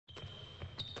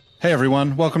Hey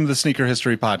everyone, welcome to the Sneaker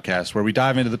History Podcast, where we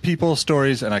dive into the people,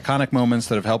 stories, and iconic moments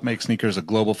that have helped make sneakers a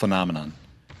global phenomenon.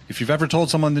 If you've ever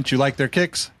told someone that you like their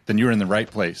kicks, then you're in the right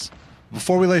place.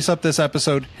 Before we lace up this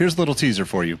episode, here's a little teaser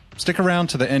for you. Stick around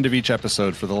to the end of each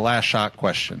episode for the last shot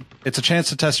question. It's a chance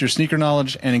to test your sneaker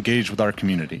knowledge and engage with our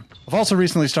community. I've also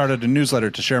recently started a newsletter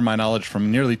to share my knowledge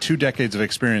from nearly 2 decades of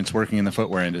experience working in the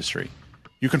footwear industry.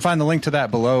 You can find the link to that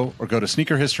below or go to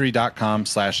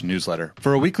sneakerhistory.com/newsletter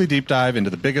for a weekly deep dive into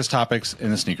the biggest topics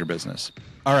in the sneaker business.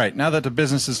 All right, now that the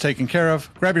business is taken care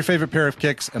of, grab your favorite pair of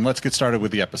kicks and let's get started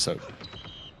with the episode.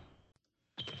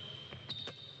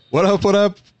 What up, what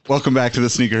up? Welcome back to the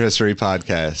Sneaker History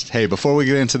Podcast. Hey, before we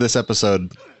get into this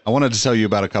episode, I wanted to tell you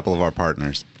about a couple of our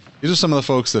partners. These are some of the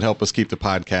folks that help us keep the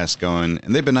podcast going,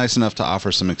 and they've been nice enough to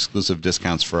offer some exclusive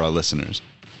discounts for our listeners.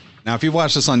 Now, if you've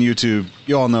watched us on YouTube,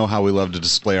 you all know how we love to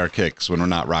display our kicks when we're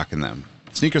not rocking them.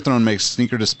 Sneaker Throne makes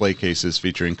sneaker display cases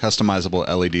featuring customizable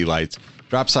LED lights,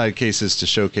 drop-side cases to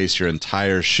showcase your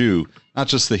entire shoe, not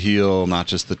just the heel, not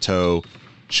just the toe,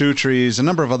 shoe trees, a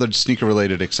number of other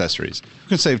sneaker-related accessories. You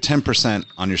can save 10%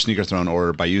 on your Sneaker Throne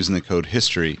order by using the code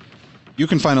HISTORY. You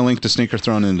can find a link to Sneaker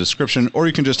Throne in the description, or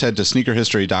you can just head to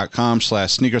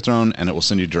sneakerhistory.com/sneakerthrone and it will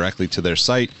send you directly to their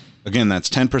site. Again, that's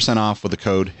 10% off with the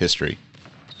code HISTORY.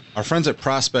 Our friends at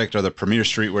Prospect are the premier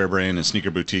streetwear brand and sneaker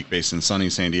boutique based in sunny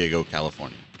San Diego,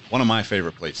 California. One of my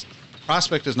favorite places.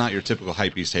 Prospect is not your typical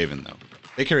hypebeast haven, though.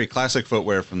 They carry classic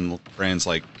footwear from brands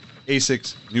like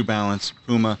Asics, New Balance,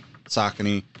 Puma,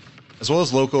 Saucony, as well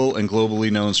as local and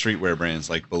globally known streetwear brands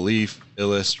like Belief,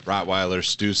 Illust, Rottweiler,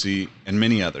 Stussy, and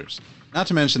many others. Not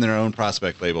to mention their own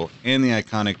Prospect label and the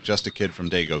iconic Just a Kid from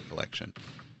Dago collection.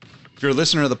 If you're a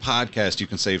listener of the podcast, you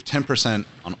can save 10%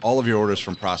 on all of your orders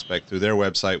from Prospect through their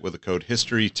website with the code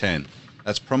HISTORY10.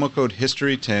 That's promo code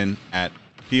HISTORY10 at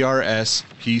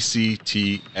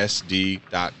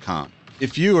prspctsd.com.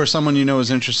 If you or someone you know is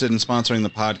interested in sponsoring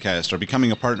the podcast or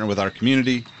becoming a partner with our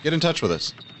community, get in touch with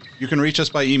us. You can reach us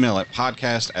by email at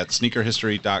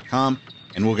podcast@sneakerhistory.com,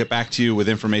 and we'll get back to you with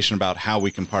information about how we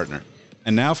can partner.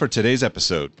 And now for today's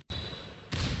episode.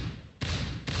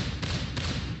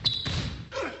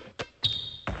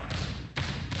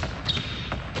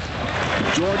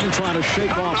 Jordan trying to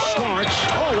shake off Starks.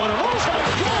 Oh, what a move!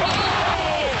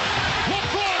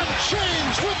 LeBron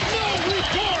James with no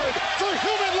regard for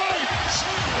human life.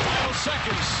 Final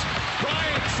seconds.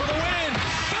 Bryant for the win.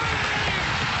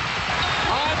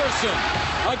 Iverson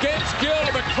against Gill.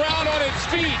 The crowd on its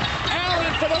feet.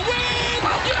 Allen for the win.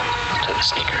 Welcome to the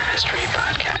Sneaker History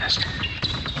Podcast.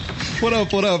 What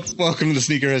up, what up? Welcome to the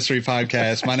Sneaker History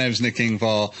Podcast. My name is Nick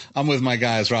Kingfall. I'm with my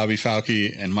guys, Robbie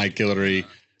Falke and Mike Guillory.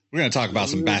 We're going to talk about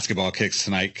some basketball kicks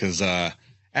tonight because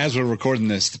as we're recording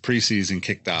this, the preseason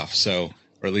kicked off. So,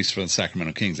 or at least for the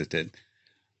Sacramento Kings, it did.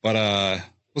 But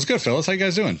what's good, fellas? How you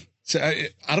guys doing? So,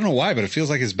 I don't know why, but it feels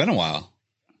like it's been a while.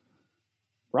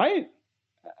 Right?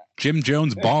 Jim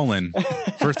Jones ballin'.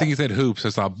 First thing he said, hoops. I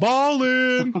saw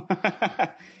ballin'. I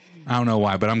don't know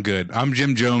why, but I'm good. I'm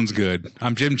Jim Jones good.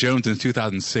 I'm Jim Jones in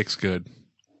 2006 good.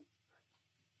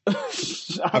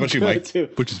 How about you, Mike? Too.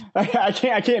 I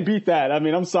can't beat that. I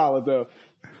mean, I'm solid though.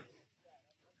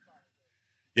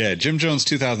 Yeah, Jim Jones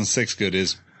 2006 good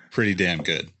is pretty damn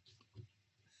good.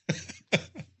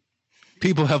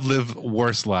 People have lived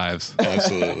worse lives.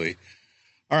 Absolutely.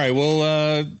 All right,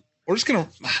 well, we're just going to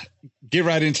get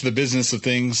right into the business of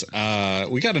things.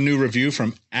 We got a new review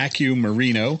from Acu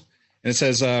Marino, and it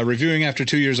says, reviewing after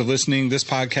 2 years of listening, this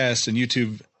podcast and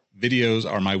YouTube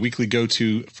videos are my weekly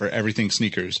go-to for everything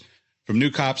sneakers. From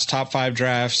new cops, top 5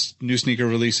 drafts, new sneaker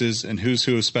releases, and who's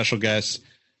who of special guests,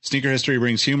 Sneaker History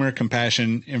brings humor,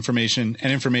 compassion,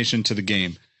 information to the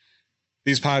game.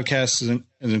 These podcasts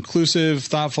is inclusive,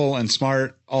 thoughtful, and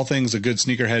smart, all things a good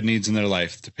sneakerhead needs in their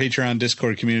life. The Patreon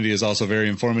Discord community is also very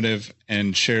informative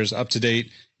and shares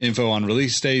up-to-date info on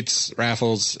release dates,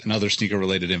 raffles, and other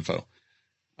sneaker-related info.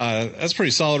 That's a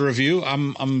pretty solid review.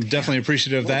 I'm definitely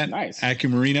appreciative of that. Nice. Acu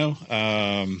Marino.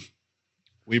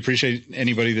 We appreciate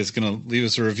anybody that's going to leave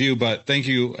us a review, but thank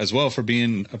you as well for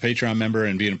being a Patreon member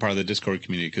and being a part of the Discord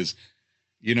community, because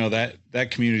you know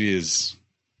that community is,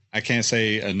 I can't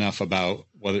say enough about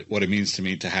what it means to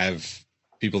me to have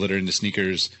people that are into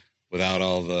sneakers without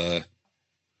all the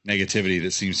negativity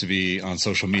that seems to be on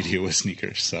social media with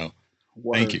sneakers. So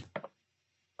thank you.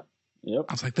 Yep.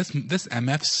 I was like, this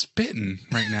MF's spitting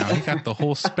right now. He got the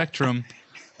whole spectrum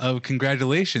of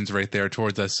congratulations right there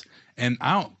towards us. And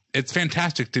it's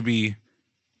fantastic to be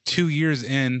 2 years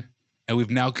in and we've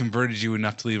now converted you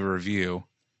enough to leave a review.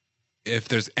 If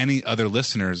there's any other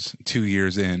listeners 2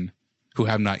 years in who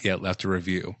have not yet left a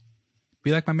review,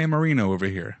 be like my man Marino over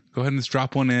here. Go ahead and just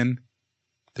drop one in.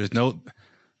 There's no,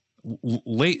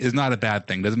 late is not a bad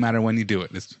thing. Doesn't matter when you do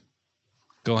it. Just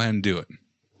go ahead and do it.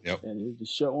 Yep. And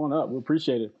just shut one up. We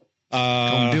appreciate it. Go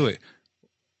and do it.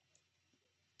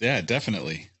 Yeah,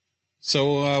 definitely.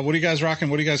 So, what are you guys rocking?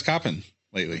 What are you guys copping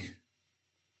lately?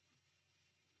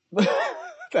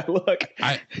 That look.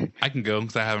 I can go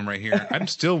because I have them right here. I'm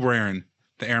still wearing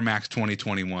the Air Max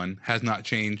 2021. Has not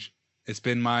changed. It's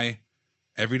been my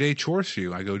everyday chore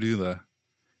shoe. I go do the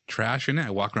trash in it.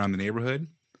 I walk around the neighborhood.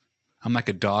 I'm like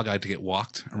a dog. I like to get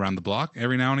walked around the block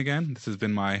every now and again. This has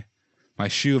been my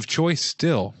shoe of choice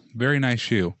still. Very nice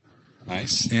shoe.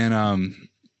 Nice. And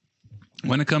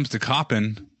when it comes to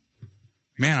copping,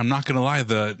 man, I'm not going to lie.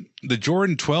 The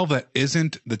Jordan 12 that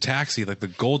isn't the taxi, like the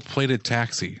gold-plated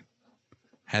taxi,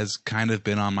 has kind of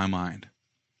been on my mind.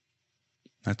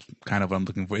 That's kind of what I'm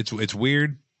looking for. It's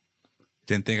weird.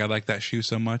 Didn't think I'd like that shoe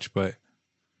so much, but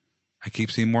I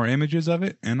keep seeing more images of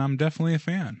it, and I'm definitely a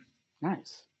fan.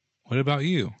 Nice. What about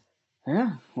you?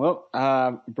 Yeah. Well,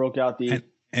 broke out the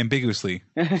Ambiguously.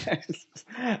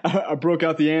 I broke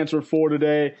out the answer for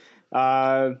today.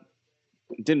 I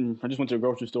just went to a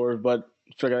grocery store, but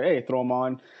figured, hey, throw them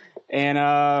on.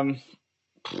 And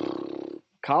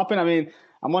copping, I mean,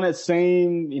 I'm on that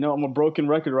same, I'm a broken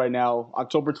record right now.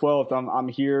 October 12th, I'm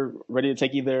here ready to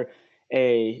take either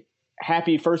a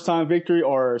happy first time victory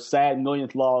or a sad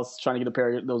millionth loss trying to get a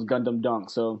pair of those Gundam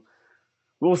Dunks. So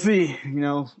we'll see,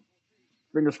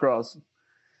 fingers crossed.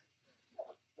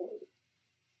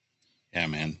 Yeah,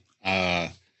 man.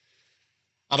 I'm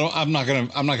not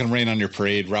gonna rain on your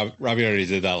parade. Robbie already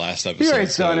did that last episode. He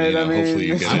already done it. Hopefully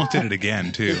you I get almost did it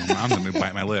again too. I'm gonna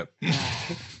bite my lip.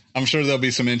 I'm sure there'll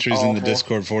be some entries in the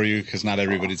Discord for you because not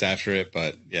everybody's after it.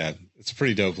 But yeah, it's a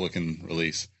pretty dope looking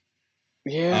release.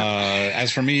 Yeah.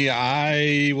 As for me,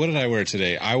 what did I wear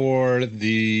today? I wore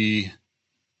the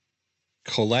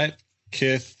Colette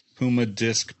Kith Puma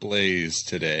Disc Blaze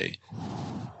today,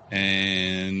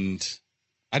 and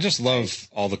I just love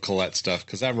all the Colette stuff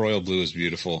because that royal blue is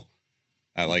beautiful.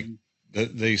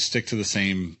 They stick to the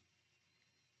same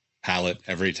palette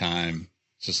every time.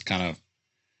 It's just kind of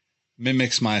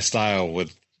mimics my style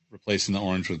with replacing the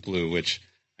orange with blue, which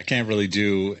I can't really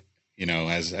do.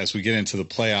 As we get into the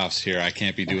playoffs here, I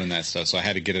can't be doing that stuff. So I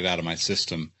had to get it out of my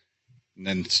system. And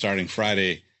then starting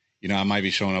Friday, I might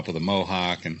be showing up with a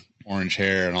mohawk and orange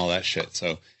hair and all that shit.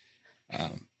 So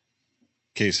in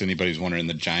case anybody's wondering,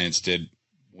 the Giants did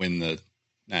win the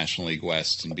National League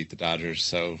West and beat the Dodgers.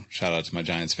 So shout out to my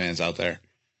Giants fans out there.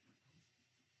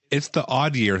 It's the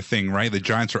odd year thing, right? The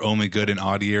Giants are only good in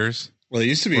odd years. Well, it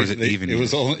used to be. It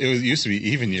used to be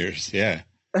even years. Yeah.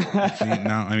 No,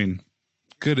 I mean,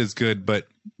 good is good, but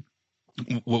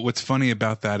what's funny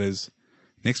about that is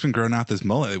Nick's been growing out this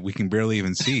mullet that we can barely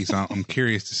even see. So I'm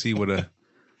curious to see what an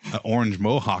orange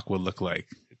mohawk would look like.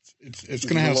 It's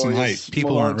going to have some height.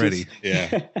 People aren't ready.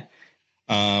 Yeah.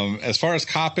 As far as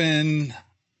copping,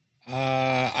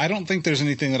 I don't think there's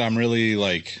anything that I'm really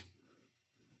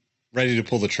ready to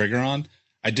pull the trigger on.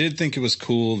 I did think it was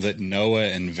cool that Noah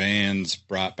and Vans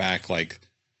brought back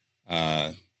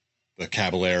the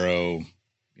Caballero,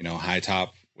 high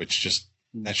top, which just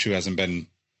that shoe hasn't been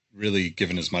really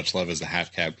given as much love as the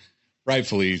half cab.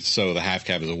 Rightfully so. The half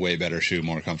cab is a way better shoe,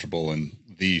 more comfortable, and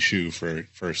the shoe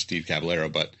for Steve Caballero.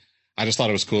 But I just thought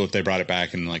it was cool that they brought it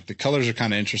back, and the colors are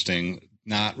kind of interesting.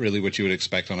 Not really what you would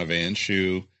expect on a Vans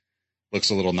shoe. Looks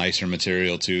a little nicer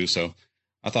material too. So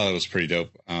I thought it was pretty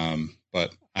dope.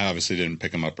 But I obviously didn't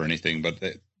pick them up or anything. But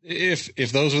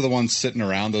if those are the ones sitting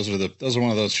around, those are one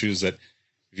of those shoes that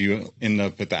if you end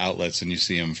up at the outlets and you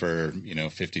see them for,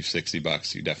 $50,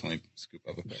 $60, you definitely scoop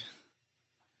up a pair.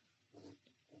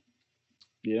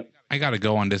 Yep. I got to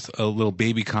go on this a little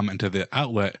baby comment to the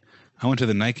outlet. I went to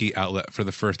the Nike outlet for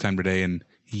the first time today in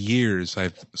years.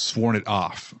 I've sworn it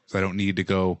off. So I don't need to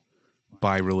go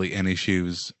buy really any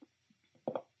shoes,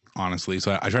 honestly.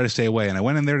 So I try to stay away. And I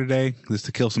went in there today just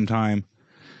to kill some time.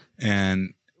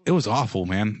 And it was awful,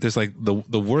 man. There's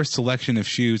the worst selection of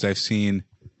shoes I've seen.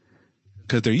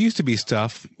 Because there used to be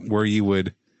stuff where you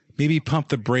would maybe pump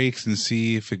the brakes and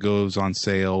see if it goes on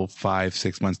sale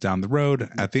 5-6 months down the road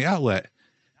at the outlet.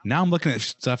 Now I'm looking at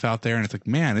stuff out there and it's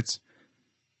man, it's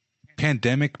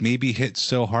pandemic maybe hit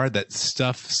so hard that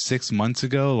stuff 6 months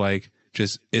ago,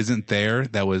 just isn't there.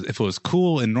 That was, if it was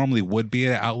cool and normally would be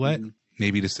at an outlet,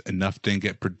 maybe just enough didn't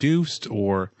get produced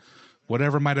or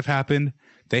whatever might have happened.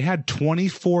 They had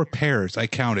 24 pairs. I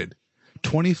counted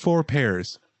 24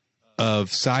 pairs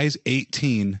of size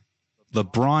 18,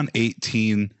 LeBron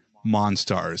 18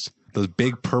 Monstars, those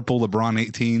big purple LeBron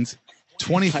 18s,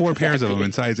 24 pairs of them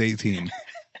in size 18.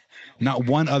 Not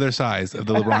one other size of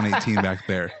the LeBron 18 back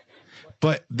there.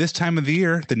 But this time of the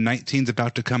year, the 19's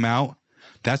about to come out.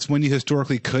 that's when you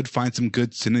historically could find some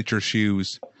good signature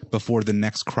shoes before the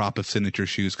next crop of signature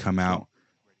shoes come out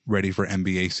ready for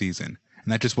NBA season.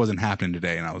 And that just wasn't happening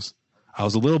today. And I was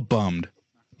a little bummed,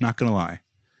 not going to lie.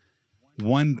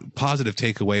 One positive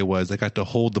takeaway was I got to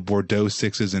hold the Bordeaux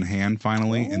 6s in hand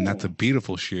finally, and that's a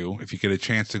beautiful shoe. If you get a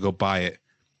chance to go buy it.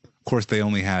 Of course, they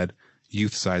only had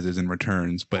youth sizes and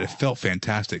returns, but it felt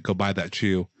fantastic. Go buy that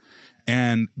shoe.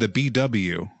 And the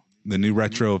BW, the new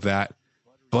retro of that,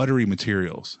 buttery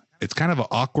materials. It's kind of an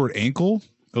awkward ankle.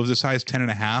 It was a size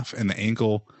 10.5, and the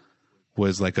ankle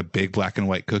was like a big black and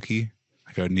white cookie,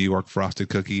 like a New York frosted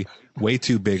cookie. Way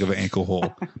too big of an ankle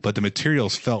hole, but the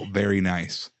materials felt very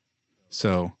nice.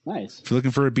 So nice. If you're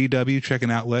looking for a BW, check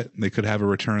an outlet. They could have a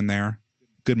return there.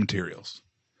 Good materials.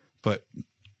 But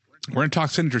we're going to talk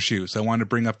signature shoes. I wanted to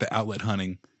bring up the outlet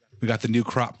hunting. We got the new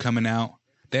crop coming out.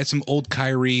 They had some old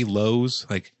Kyrie lows,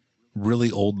 like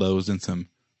really old lows, and some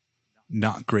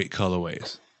not great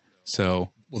colorways.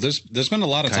 So, well, there's been a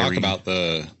lot of Kyrie.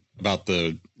 talk about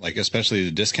the like, especially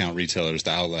the discount retailers,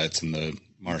 the outlets and the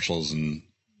Marshalls and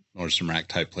Nordstrom Rack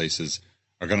type places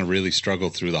are going to really struggle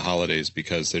through the holidays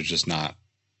because there's just not,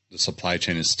 the supply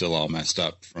chain is still all messed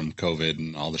up from COVID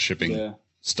and all the shipping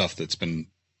stuff that's been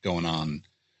going on.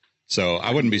 So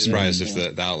I wouldn't be surprised if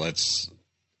the outlets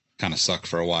kind of suck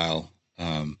for a while.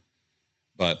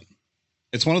 But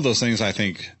it's one of those things, I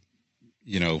think,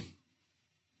 you know,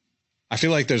 I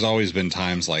feel like there's always been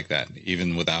times like that,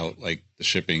 even without like the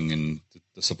shipping and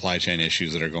the supply chain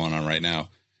issues that are going on right now.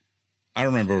 I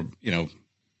remember, you know,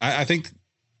 I think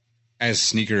as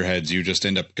sneakerheads, you just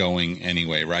end up going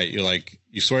anyway, right? You're like,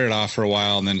 you swear it off for a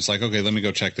while, and then it's like, okay, let me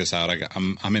go check this out.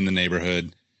 I'm in the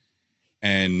neighborhood.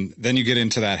 And then you get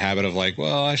into that habit of like,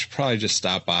 well, I should probably just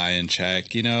stop by and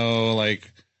check, you know,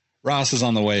 like Ross is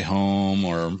on the way home,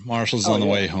 or Marshall's on the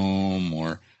way home,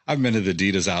 or I've been to the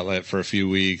Adidas outlet for a few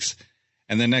weeks.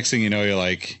 And then next thing you know, you're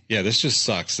like, yeah, this just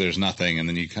sucks. There's nothing. And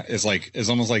then it's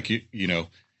almost like you know,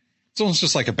 it's almost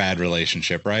just like a bad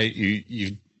relationship, right?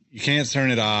 You can't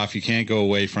turn it off. You can't go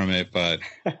away from it, but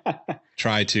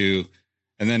try to.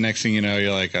 And then next thing you know,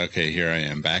 you're like, okay, here I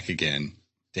am back again.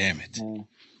 Damn it.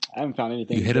 I haven't found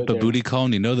anything. You hit up a booty call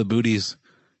and you know the booty's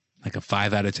like a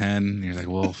 5 out of 10. And you're like,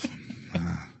 well,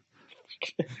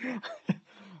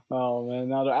 oh man,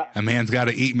 now a man's got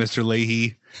to eat, Mr.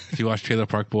 Leahy. If you watch Trailer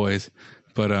Park Boys,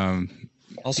 but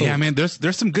also, yeah, man,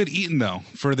 there's some good eating though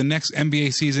for the next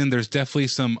NBA season. There's definitely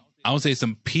some, I would say,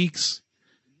 some peaks,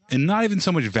 and not even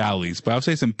so much valleys, but I would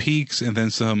say some peaks and then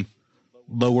some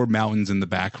lower mountains in the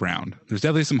background. There's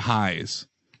definitely some highs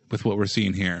with what we're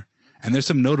seeing here, and there's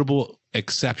some notable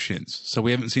exceptions. So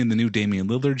we haven't seen the new Damian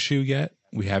Lillard shoe yet.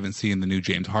 We haven't seen the new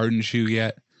James Harden shoe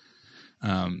yet.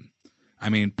 I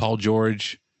mean, Paul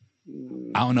George,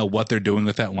 I don't know what they're doing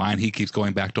with that line. He keeps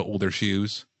going back to older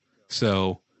shoes.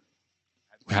 So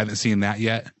we haven't seen that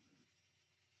yet.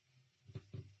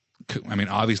 I mean,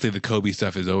 obviously the Kobe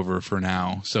stuff is over for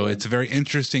now. So it's a very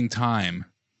interesting time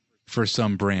for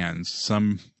some brands.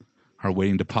 Some are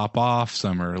waiting to pop off.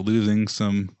 Some are losing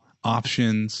some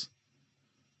options.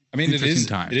 I mean, it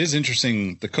is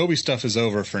interesting. The Kobe stuff is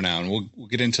over for now, and we'll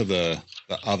get into the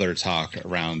other talk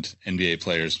around NBA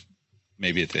players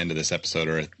maybe at the end of this episode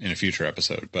or in a future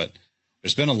episode. But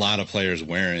there's been a lot of players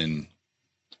wearing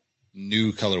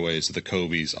new colorways of the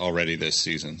Kobe's already this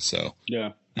season. So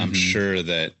yeah, I'm sure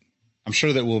that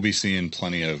we'll be seeing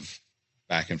plenty of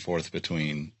back and forth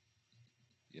between,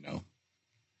 you know,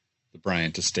 the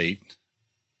Bryant estate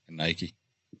and Nike.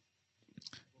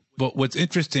 But what's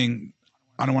interesting,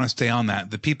 I don't want to stay on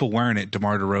that. The people wearing it,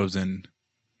 DeMar DeRozan,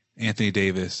 Anthony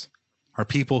Davis, are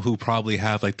people who probably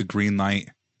have like the green light.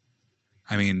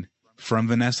 I mean, from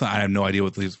Vanessa, I have no idea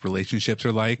what these relationships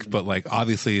are like, but like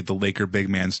obviously the Laker big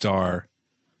man star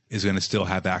is going to still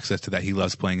have access to that. He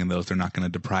loves playing in those. They're not going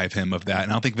to deprive him of that.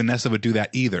 And I don't think Vanessa would do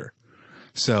that either.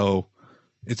 So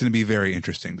it's going to be very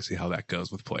interesting to see how that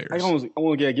goes with players. I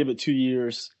want to give it 2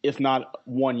 years, if not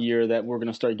 1 year, that we're going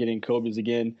to start getting Kobe's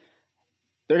again.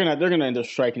 They're gonna end up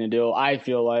striking a deal. I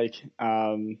feel like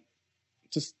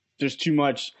just there's too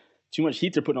much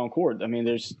heat they're putting on court. I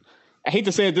mean, I hate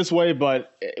to say it this way,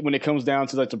 but when it comes down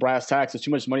to like the brass tacks, there's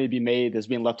too much money to be made that's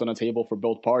being left on the table for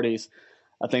both parties.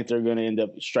 I think they're going to end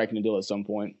up striking a deal at some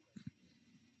point.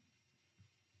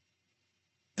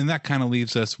 And that kind of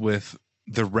leaves us with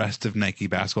the rest of Nike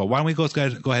basketball. Why don't we go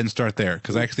ahead and start there?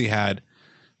 Because I actually had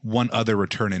one other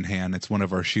return in hand. It's one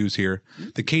of our shoes here.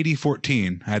 The KD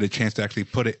 14. I had a chance to actually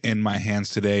put it in my hands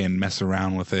today and mess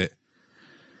around with it.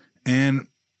 And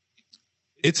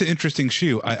it's an interesting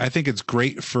shoe. I think it's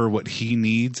great for what he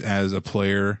needs as a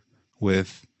player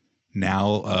with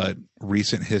now a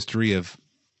recent history of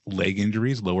leg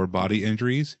injuries, lower body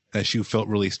injuries. That shoe felt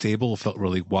really stable, felt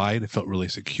really wide, it felt really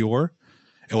secure.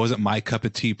 It wasn't my cup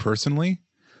of tea personally,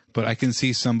 but I can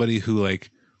see somebody who like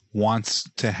wants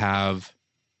to have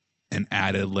an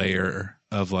added layer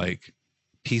of like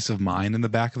peace of mind in the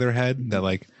back of their head that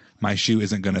like my shoe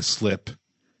isn't going to slip.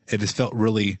 It just felt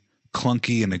really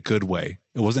clunky in a good way.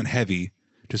 It wasn't heavy,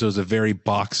 just it was a very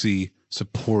boxy,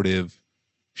 supportive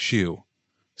shoe.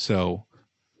 So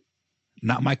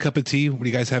not my cup of tea. Do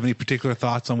you guys have any particular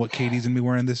thoughts on what KD's going to be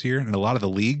wearing this year? And a lot of the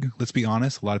league, let's be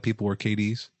honest, a lot of people wear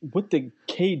KD's. With the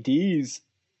KD's,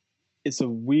 it's a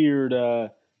weird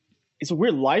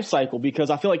life cycle because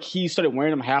I feel like he started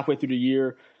wearing them halfway through the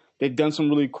year. They've done some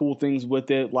really cool things with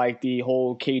it, like the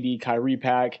whole KD Kyrie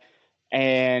pack.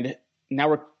 And now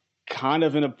we're kind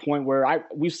of in a point where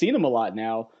we've seen him a lot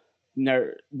now.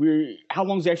 How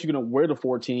long is he actually going to wear the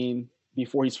 14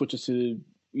 before he switches to,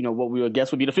 what we would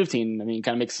guess would be the 15? I mean, it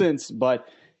kind of makes sense, but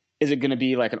is it going to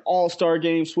be like an all-star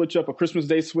game switch up, a Christmas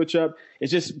Day switch up?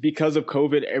 It's just because of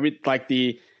COVID,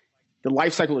 the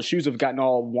life cycle of shoes have gotten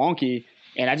all wonky.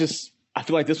 And I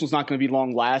feel like this was not going to be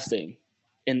long lasting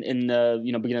in the,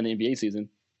 beginning of the NBA season.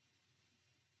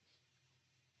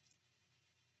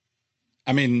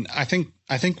 I mean, I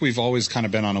think we've always kind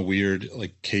of been on a weird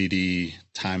like KD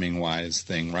timing wise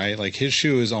thing, right? Like his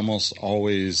shoe is almost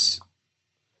always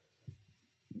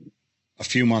a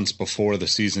few months before the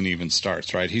season even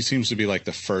starts, right? He seems to be like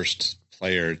the first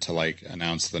player to like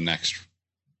announce the next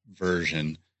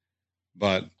version.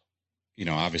 But,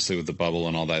 obviously with the bubble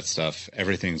and all that stuff,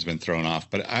 everything's been thrown off.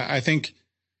 But I think,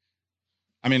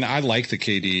 I like the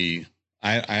KD.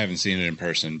 I haven't seen it in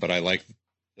person, but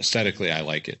aesthetically, I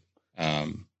like it.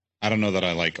 I don't know that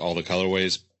I like all the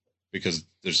colorways because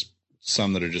there's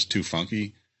some that are just too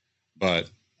funky, but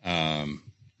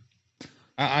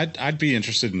I'd be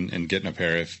interested in getting a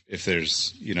pair if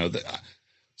there's,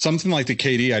 something like the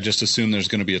KD. I just assume there's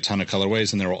going to be a ton of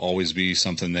colorways and there will always be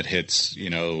something that hits, a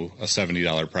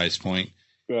 $70 price point.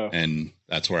 Yeah. And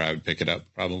that's where I would pick it up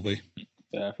probably.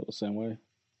 Yeah, I feel the same way.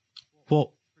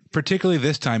 Well, particularly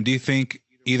this time, do you think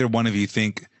either one of you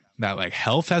think that like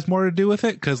health has more to do with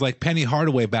it? Because like Penny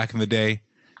Hardaway back in the day,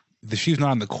 the shoe's not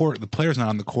on the court, the player's not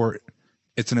on the court.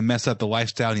 It's going to mess up the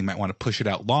lifestyle. And you might want to push it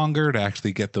out longer to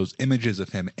actually get those images of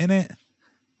him in it.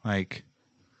 Like,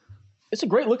 it's a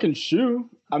great looking shoe.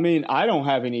 I don't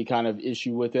have any kind of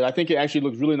issue with it. I think it actually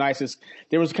looks really nice.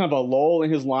 There was kind of a lull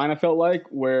in his line, I felt like,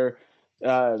 where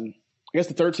I guess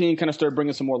the 13 kind of started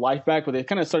bringing some more life back, but it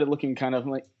kind of started looking kind of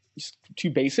like too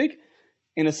basic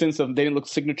in a sense of they didn't look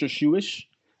signature shoe-ish.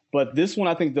 But this one,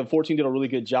 I think the 14 did a really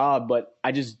good job. But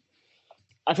I feel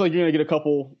like you're going to get a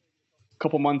couple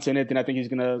months in it. Then I think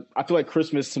I feel like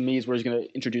Christmas to me is where he's going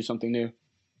to introduce something new.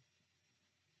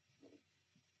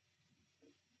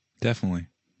 Definitely.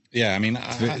 Yeah.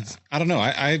 I don't know.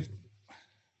 I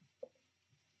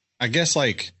guess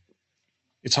like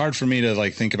it's hard for me to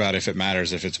like think about if it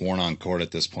matters if it's worn on court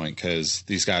at this point, because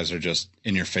these guys are just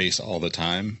in your face all the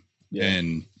time. Yeah.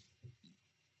 And,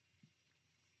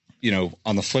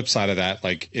 on the flip side of that,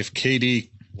 like if KD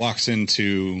walks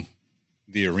into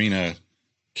the arena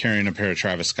carrying a pair of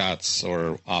Travis Scotts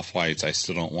or Off-Whites, I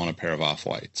still don't want a pair of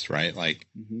Off-Whites, right? Like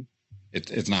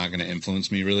it's not going to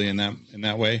influence me really in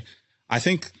that way. I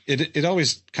think it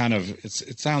always kind of,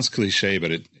 it sounds cliche,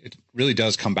 but it really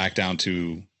does come back down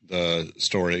to the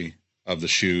story of the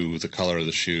shoe, the color of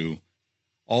the shoe,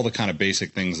 all the kind of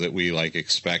basic things that we like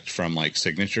expect from like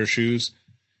signature shoes,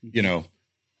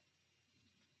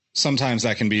 sometimes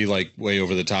that can be like way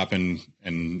over the top and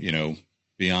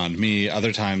beyond me.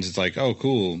 Other times it's like, oh,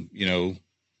 cool.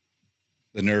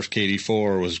 The Nerf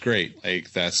KD4 was great.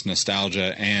 Like that's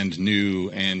nostalgia and new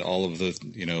and all of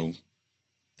the,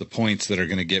 the points that are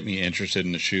going to get me interested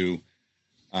in the shoe.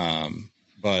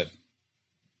 But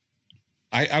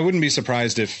I wouldn't be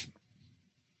surprised if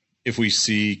we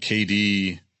see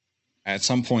KD at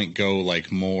some point go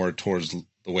like more towards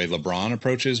the way LeBron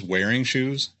approaches wearing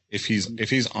shoes. If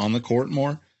he's on the court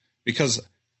more, because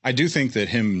I do think that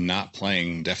him not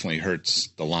playing definitely hurts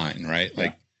the line, right? Yeah.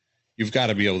 Like you've got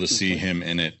to be able to see him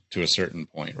in it to a certain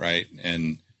point, right?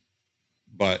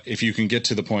 But if you can get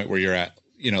to the point where you're at,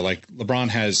 like LeBron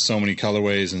has so many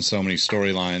colorways and so many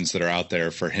storylines that are out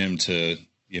there for him to,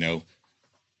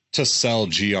 to sell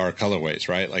GR colorways,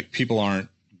 right? Like people aren't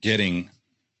getting,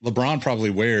 LeBron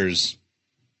probably wears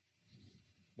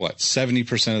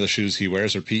 70% of the shoes he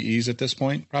wears are PEs at this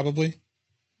point, probably,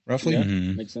 roughly. Yeah,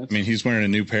 makes sense. He's wearing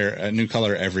a new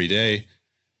color every day,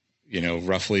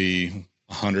 roughly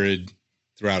 100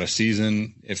 throughout a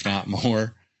season, if not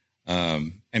more.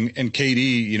 And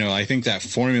KD, I think that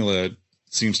formula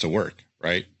seems to work,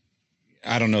 right?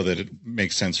 I don't know that it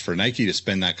makes sense for Nike to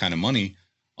spend that kind of money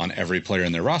on every player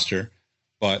in their roster.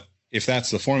 But if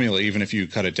that's the formula, even if you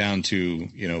cut it down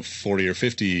to, 40 or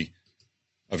 50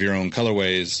 of your own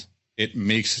colorways,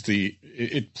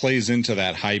 it plays into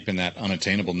that hype and that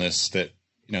unattainableness that,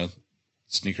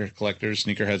 sneaker collectors,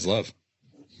 sneakerheads love.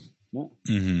 Yeah.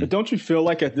 Mm-hmm. But don't you feel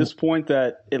like at this point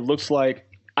that it looks like,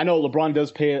 I know LeBron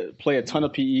does play a ton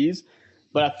of PEs,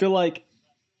 but I feel like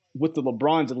with the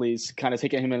LeBrons at least, kind of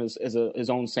taking him in as his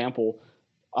own sample,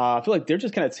 I feel like they're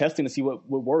just kind of testing to see what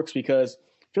works, because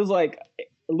it feels like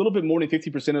a little bit more than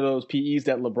 50% of those PEs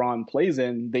that LeBron plays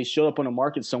in, they show up on a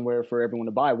market somewhere for everyone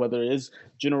to buy, whether it is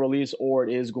general release or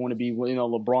it is going to be,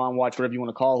 LeBron watch, whatever you want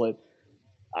to call it.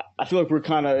 I feel like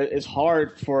it's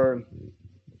hard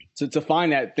to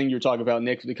find that thing you're talking about,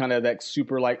 Nick, the kind of that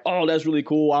super like, oh, that's really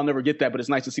cool, I'll never get that, but it's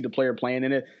nice to see the player playing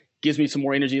in it. Gives me some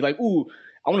more energy. Like, ooh,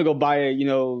 I want to go buy the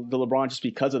LeBron just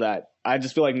because of that. I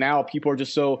just feel like now people are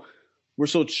just we're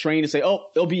so trained to say, oh,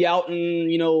 they'll be out and,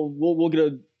 we'll get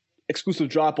a exclusive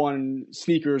drop on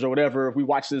sneakers or whatever if we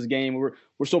watch this game. We're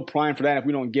so primed for that. If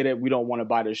we don't get it, we don't want to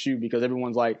buy the shoe, because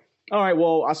everyone's like, all right,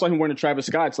 well, I saw him wearing the Travis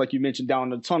Scott's, like you mentioned,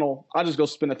 down in the tunnel. I'll just go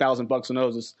spend $1,000 on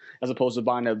those as opposed to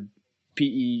buying a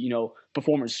PE,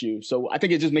 performance shoe. So I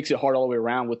think it just makes it hard all the way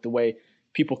around with the way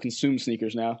people consume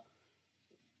sneakers now.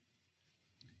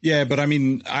 Yeah, but I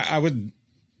mean, I would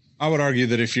argue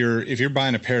that if you're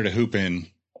buying a pair to hoop in,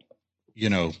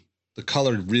 the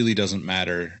color really doesn't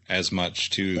matter as much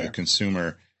to the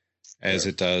consumer as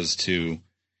it does to,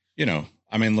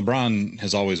 LeBron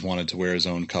has always wanted to wear his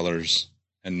own colors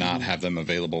and not have them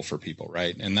available for people,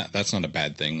 right? And that's not a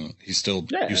bad thing. You still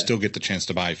get the chance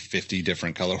to buy 50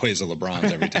 different colorways of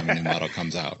LeBrons every time a new model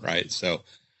comes out, right? So,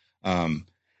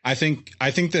 I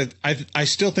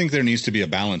still think there needs to be a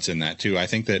balance in that too. I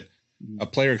think that a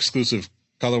player exclusive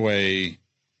colorway,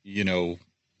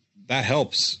 that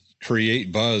helps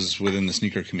create buzz within the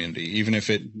sneaker community, even if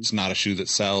it's not a shoe that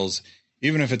sells,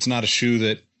 even if it's not a shoe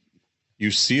that you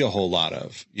see a whole lot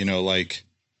of,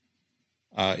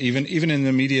 even in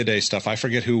the media day stuff, I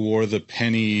forget who wore the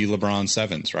penny LeBron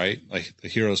 7s, right? Like the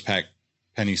Heroes Pack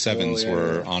penny 7s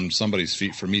were on somebody's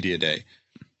feet for media day.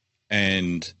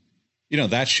 And,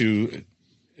 that shoe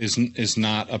is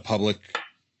not a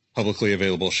publicly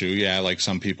available shoe. Yeah. Like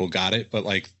some people got it, but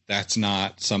like, that's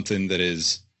not something that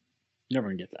is, never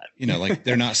gonna get that. Like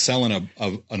they're not selling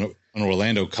an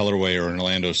Orlando colorway or an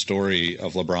Orlando story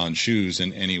of LeBron shoes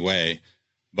in any way,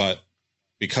 but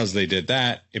because they did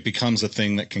that, it becomes a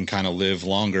thing that can kind of live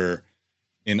longer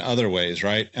in other ways.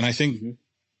 Right. And I think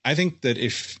that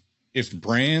if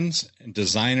brands and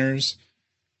designers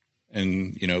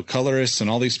and, colorists and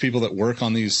all these people that work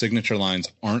on these signature lines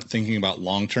aren't thinking about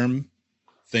long-term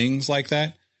things like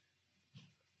that,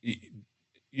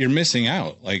 you're missing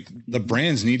out. Like the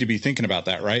brands need to be thinking about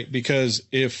that, right? Because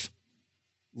if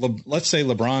let's say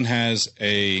LeBron has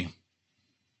a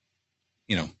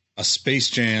Space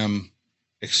Jam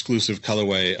exclusive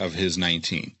colorway of his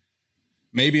 19,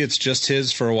 maybe it's just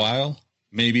his for a while.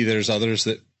 Maybe there's others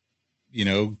that,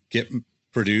 get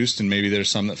produced, and maybe there's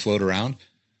some that float around.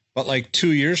 But like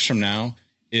 2 years from now,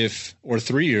 or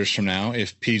 3 years from now,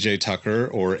 if PJ Tucker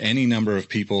or any number of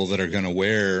people that are going to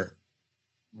wear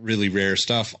really rare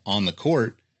stuff on the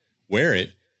court wear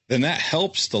it, then that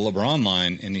helps the LeBron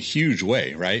line in a huge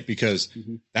way, right? Because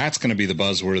that's going to be the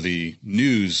buzzworthy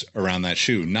news around that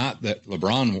shoe. Not that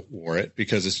LeBron wore it,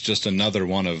 because it's just another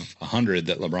one of 100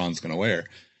 that LeBron's going to wear.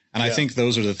 And I think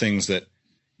those are the things that,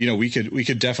 we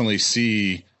could definitely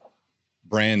see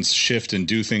brands shift and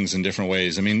do things in different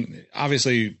ways. I mean,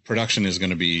 obviously production is going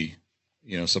to be,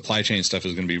 supply chain stuff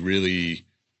is going to be really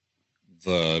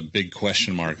the big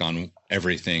question mark on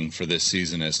everything for this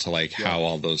season as to like how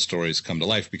all those stories come to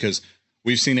life, because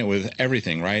we've seen it with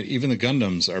everything, right? Even the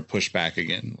Gundams are pushed back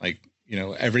again. Like,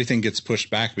 everything gets pushed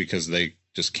back because they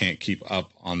just can't keep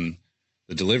up on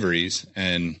the deliveries.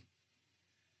 And,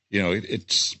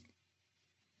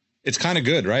 it's kind of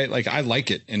good, right? Like I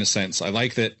like it in a sense. I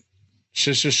like that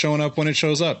shit's just showing up when it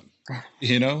shows up,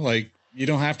 like you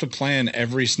don't have to plan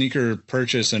every sneaker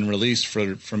purchase and release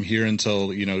from here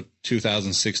until,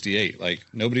 2068. Like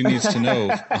nobody needs to know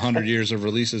 100 years of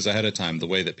releases ahead of time the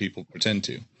way that people pretend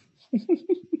to.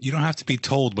 You don't have to be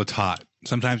told what's hot.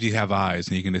 Sometimes you have eyes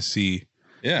and you can just see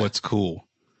what's cool.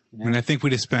 And I think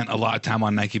we just spent a lot of time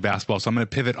on Nike basketball, so I'm going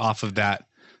to pivot off of that.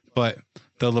 But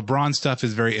the LeBron stuff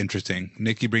is very interesting.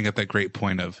 Nick, you bring up that great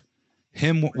point of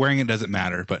him wearing it doesn't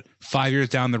matter, but 5 years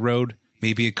down the road,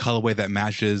 maybe a colorway that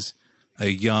matches a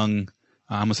young,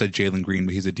 I almost said Jalen Green,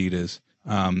 but he's Adidas,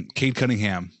 Cade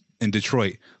Cunningham in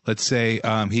Detroit. Let's say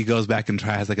he goes back and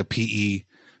tries like a PE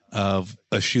of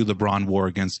a shoe LeBron wore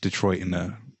against Detroit in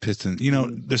the Pistons. You know,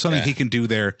 there's something he can do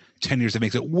there 10 years that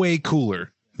makes it way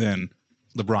cooler than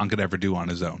LeBron could ever do on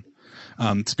his own.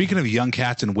 Speaking of young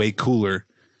cats and way cooler,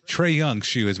 Trae Young's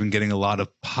shoe has been getting a lot of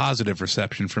positive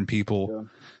reception from people. Yeah.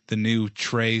 The new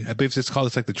Trae, I believe it's called,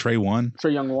 it's like the Trae 1.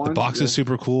 Trae Young 1. The box is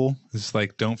super cool. It's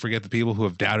like, don't forget the people who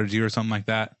have doubted you or something like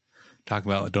that. Talk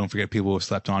about, don't forget people who have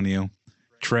slept on you.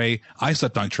 Trae, I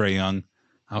slept on Trae Young.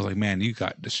 I was like, man, you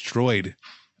got destroyed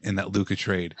in that Luka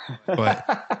trade.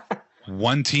 But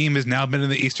one team has now been in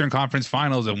the Eastern Conference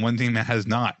Finals and one team has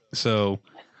not. So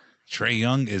Trae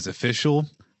Young is official.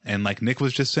 And like Nick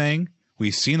was just saying,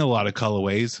 we've seen a lot of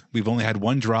colorways. We've only had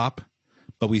one drop,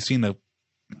 but we've seen the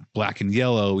black and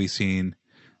yellow. We've seen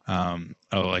the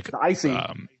icy.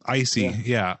 Icy.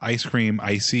 Yeah. Ice cream,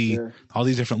 icy, all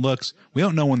these different looks. We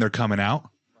don't know when they're coming out,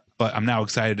 but I'm now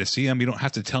excited to see them. You don't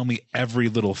have to tell me every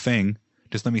little thing.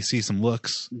 Just let me see some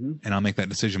looks and I'll make that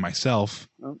decision myself.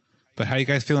 Oh. But how are you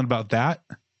guys feeling about that?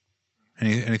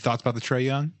 Any thoughts about the Trae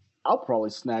Young? I'll probably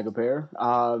snag a pair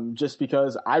just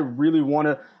because I really want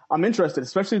to. I'm interested,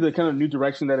 especially the kind of new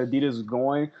direction that Adidas is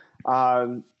going.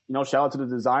 Shout out to the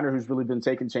designer who's really been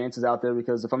taking chances out there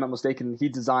because if I'm not mistaken, he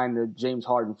designed the James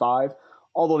Harden 5.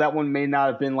 Although that one may not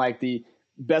have been like the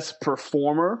best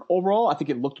performer overall, I think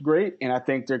it looked great. And I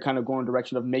think they're kind of going in the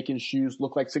direction of making shoes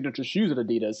look like signature shoes at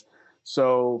Adidas.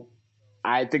 So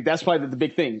I think that's probably the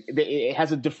big thing. It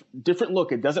has a different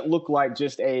look. It doesn't look like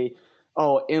just a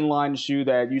inline shoe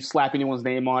that you slap anyone's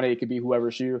name on it. It could be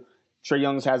whoever's shoe. Trae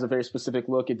Young's has a very specific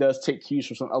look. It does take cues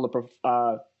from some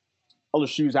other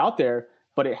shoes out there,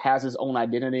 but it has its own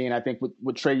identity. And I think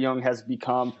what Trae Young has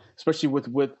become, especially with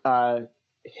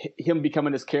him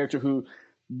becoming this character who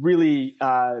really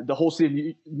the whole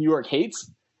city of New York hates,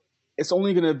 it's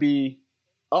only going to be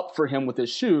up for him with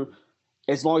his shoe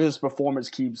as long as his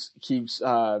performance keeps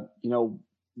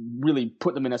really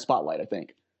putting them in a spotlight, I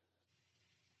think.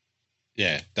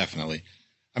 Yeah, definitely.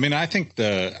 I mean, I think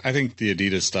the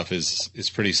Adidas stuff is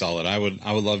pretty solid. I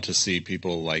would love to see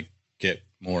people like get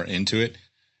more into it.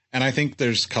 And I think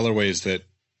there's colorways that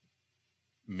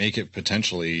make it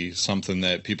potentially something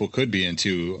that people could be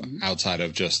into outside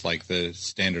of just like the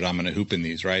standard I'm going to hoop in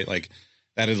these, right? Like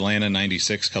that Atlanta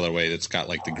 96 colorway that's got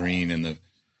like the green and the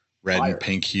red and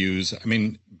pink hues. I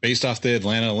mean, based off the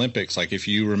Atlanta Olympics, like if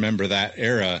you remember that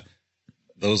era,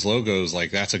 those logos,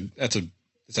 like it's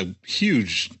a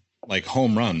huge like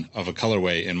home run of a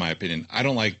colorway, in my opinion. I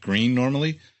don't like green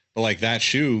normally, but like that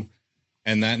shoe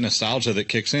and that nostalgia that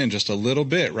kicks in just a little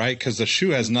bit, right? Because the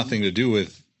shoe has nothing to do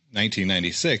with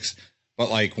 1996, but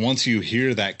like once you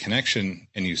hear that connection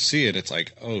and you see it, it's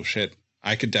like, oh shit,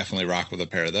 I could definitely rock with a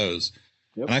pair of those.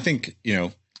 Yep. And I think,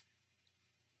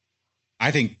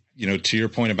 to your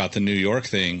point about the New York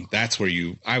thing, that's where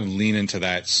I would lean into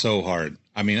that so hard.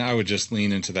 I mean, I would just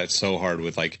lean into that so hard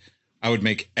with like, I would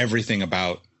make everything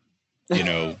about,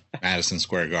 Madison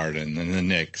Square Garden and the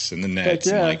Knicks and the Nets.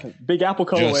 Yeah, and like, Big Apple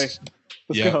colorway.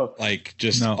 Let's go. Like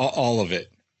just all of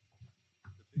it.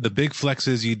 The big flex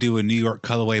is you do a New York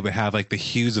colorway, but have like the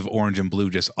hues of orange and blue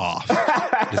just off.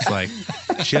 It's like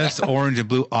just orange and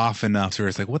blue off enough. So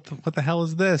it's like, what the hell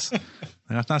is this?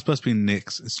 And it's not supposed to be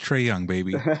Knicks. It's Trae Young,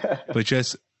 baby. But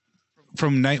just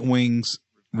from Nightwing's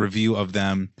review of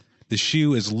them, the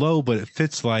shoe is low, but it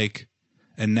fits like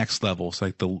a next level. It's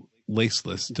like the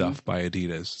laceless stuff by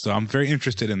Adidas. So I'm very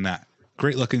interested in that.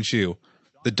 Great looking shoe.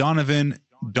 The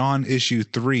Dawn issue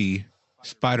 3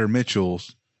 Spider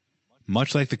Mitchells,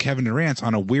 much like the Kevin Durant's,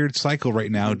 on a weird cycle right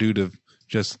now due to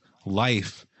just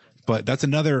life. But that's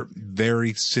another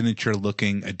very signature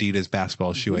looking Adidas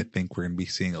basketball shoe I think we're going to be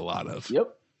seeing a lot of.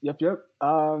 Yep.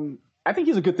 I think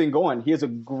he's a good thing going. He has a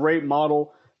great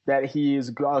model that he is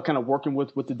kind of working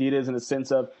with Adidas in the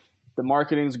sense of the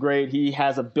marketing is great. He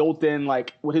has a built-in,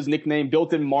 like with his nickname,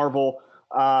 built-in Marvel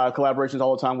collaborations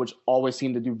all the time, which always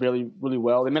seem to do really, really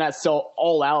well. They may not sell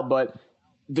all out, but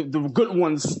the good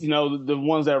ones, the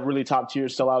ones that are really top tier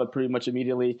sell out pretty much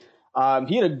immediately.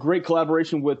 He had a great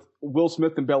collaboration with Will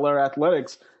Smith and Bel Air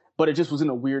Athletics, but it just was in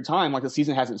a weird time. Like the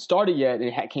season hasn't started yet.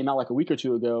 It came out like a week or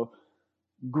two ago.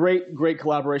 Great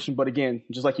collaboration. But again,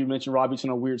 just like you mentioned, Robbie, it's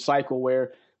in a weird cycle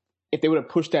where if they would have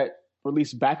pushed that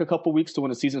release back a couple weeks to when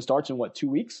the season starts in 2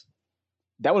 weeks,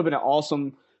 that would have been an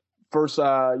awesome first,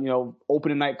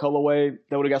 opening night colorway.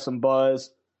 That would have got some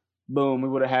buzz. Boom. We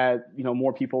would have had,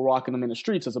 more people rocking them in the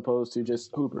streets as opposed to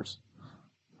just hoopers.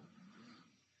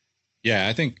 Yeah.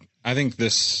 I think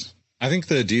the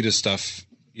Adidas stuff,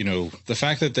 the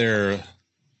fact that they're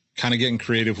kind of getting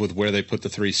creative with where they put the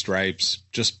 3 stripes,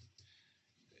 just,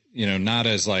 not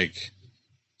as like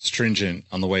stringent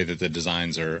on the way that the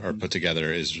designs are put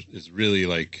together is really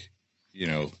like,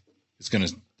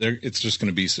 it's just going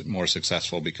to be more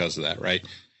successful because of that, right?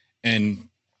 And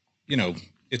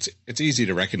it's easy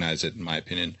to recognize it, in my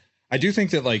opinion. I do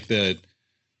think that like the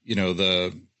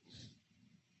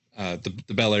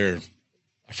Bel Air,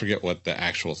 I forget what the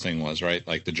actual thing was, right?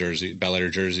 Like the Bel Air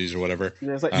jerseys or whatever.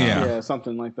 Yeah, it's like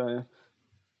something like that. Yeah.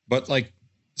 But like,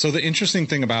 so the interesting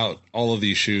thing about all of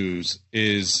these shoes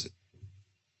is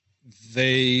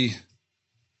they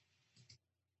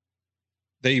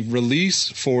release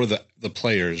for the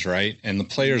players, right? And the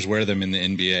players wear them in the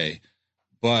NBA,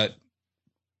 but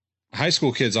high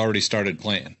school kids already started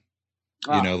playing.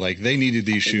 Like they needed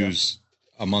these shoes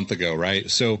a month ago, right?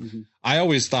 So I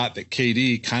always thought that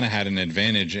KD kind of had an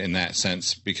advantage in that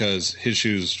sense because his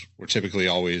shoes were typically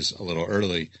always a little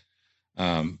early.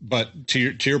 But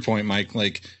to your point, Mike,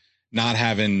 like not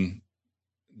having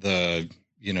the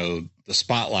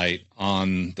spotlight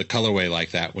on the colorway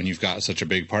like that when you've got such a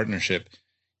big partnership,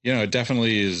 it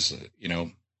definitely is,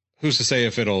 who's to say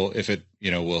if it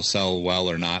will sell well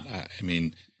or not? I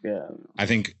mean, yeah, I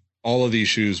think all of these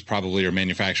shoes probably are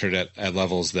manufactured at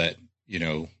levels that,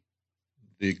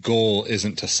 the goal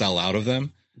isn't to sell out of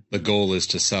them. The goal is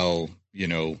to sell,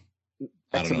 70%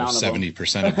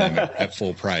 of them at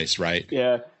full price, right?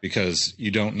 Yeah. Because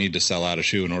you don't need to sell out a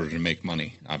shoe in order to make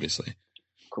money, obviously.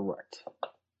 Correct.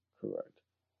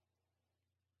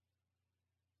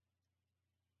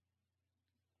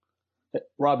 Hey,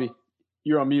 Robbie,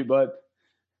 you're on mute, bud.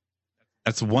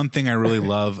 That's one thing I really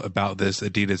love about this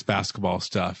Adidas basketball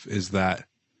stuff is that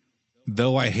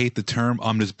though I hate the term,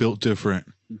 I'm just built different.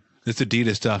 This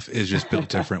Adidas stuff is just built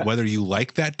different. Whether you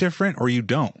like that different or you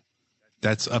don't,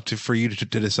 that's up for you to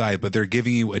decide. But they're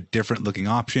giving you a different looking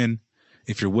option.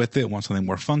 If you're with it, want something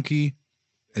more funky,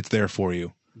 it's there for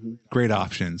you. Great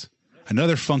options.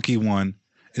 Another funky one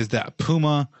is that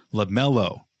Puma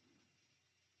LaMelo,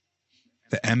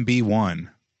 the MB1.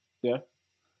 Yeah.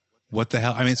 What the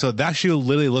hell? I mean, so that shoe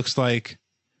literally looks like,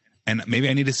 and maybe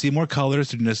I need to see more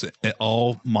colors than just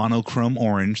all monochrome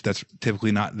orange. That's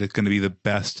typically not going to be the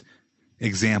best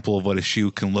example of what a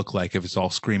shoe can look like if it's all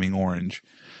screaming orange.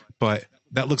 But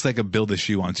that looks like a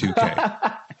Build-A-Shoe on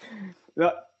 2K.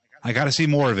 I got to see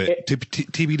more of it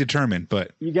to be determined.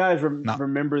 But you guys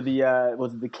remember the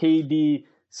KD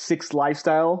 6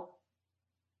 Lifestyle?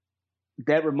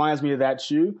 That reminds me of that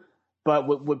shoe. But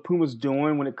what Puma's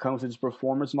doing when it comes to its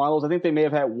performance models, I think they may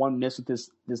have had one miss with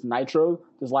this Nitro.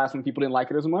 This last one, people didn't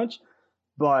like it as much.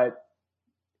 But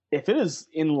if it is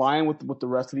in line with the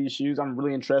rest of these shoes, I'm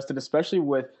really interested, especially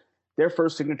with their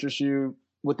first signature shoe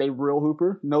with a real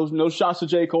hooper. No shots to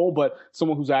J. Cole, but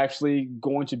someone who's actually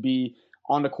going to be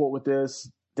on the court with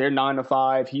this. They're 9 to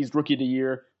 5. He's rookie of the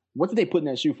year. What did they put in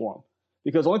that shoe for him?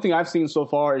 Because the only thing I've seen so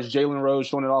far is Jalen Rose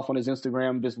showing it off on his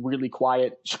Instagram, just weirdly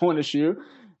quiet, showing the shoe.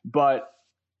 But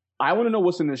I want to know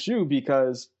what's in the shoe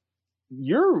because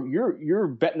you're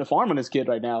betting the farm on this kid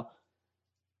right now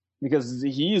because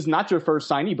he is not your first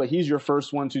signee, but he's your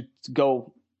first one to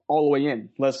go all the way in.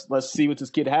 Let's see what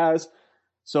this kid has.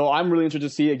 So I'm really interested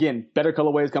to see, again, better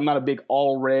colorways. I'm not a big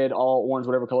all red, all orange,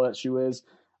 whatever color that shoe is.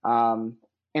 And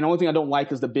the only thing I don't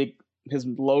like is his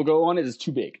logo on it is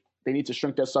too big. They need to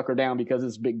shrink that sucker down because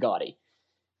it's big gaudy.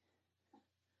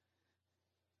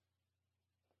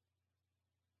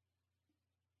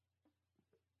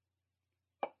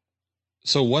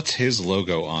 So what's his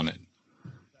logo on it?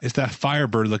 It's that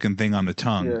Firebird looking thing on the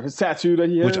tongue. Yeah, his tattoo that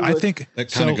he has. Which I think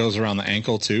that kind of goes around the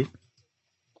ankle too.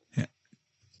 Yeah.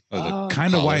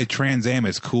 Kind of why Trans Am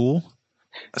is cool.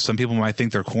 Some people might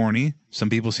think they're corny. Some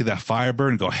people see that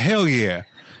Firebird and go, hell yeah.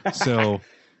 So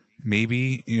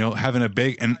maybe, having a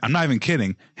big, and I'm not even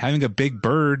kidding, having a big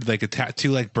bird, like a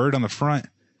tattoo like bird on the front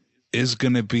is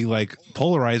going to be like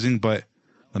polarizing, but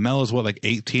LaMelo's like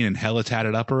 18 and hella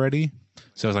tatted up already.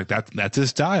 So I was like, that's his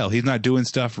style. He's not doing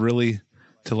stuff really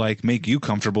to like make you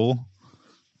comfortable.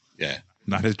 Yeah.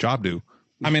 Not his job to.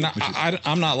 I mean,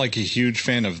 I'm not like a huge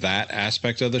fan of that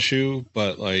aspect of the shoe,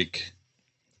 but like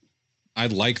I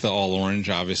like the all orange,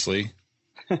 obviously.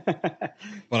 But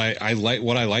I like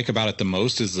what I like about it the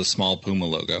most is the small Puma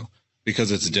logo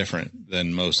because it's different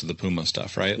than most of the Puma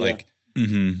stuff, right? Yeah. Like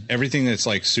everything that's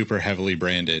like super heavily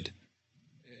branded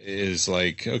is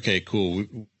like, okay, cool.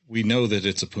 We know that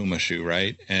it's a Puma shoe,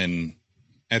 right? And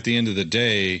at the end of the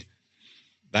day,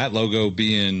 that logo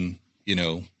being,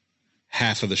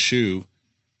 half of the shoe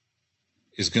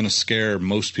is going to scare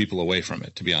most people away from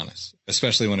it, to be honest,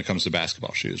 especially when it comes to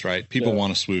basketball shoes, right? People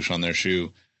want a swoosh on their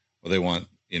shoe or they want,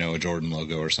 a Jordan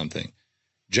logo or something,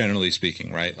 generally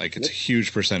speaking, right? Like it's a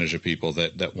huge percentage of people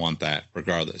that want that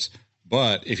regardless.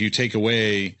 But if you take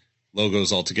away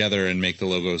logos altogether and make the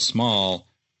logos small,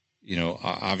 you know,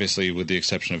 obviously with the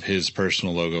exception of his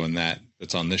personal logo and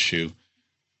that's on this shoe,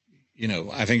 you know,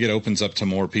 I think it opens up to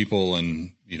more people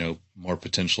and, you know, more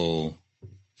potential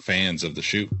fans of the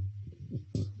shoe.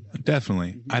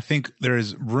 Definitely. I think there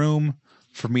is room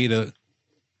for me to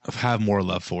have more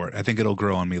love for it. I think it'll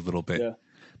grow on me a little bit. Yeah.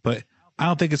 But I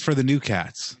don't think it's for the new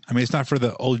cats. I mean, it's not for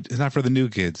the new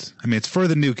kids. I mean, it's for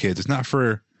the new kids. It's not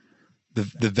for the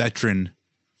veteran.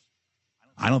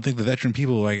 I don't think the veteran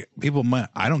people I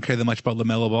don't care that much about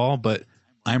LaMelo Ball, but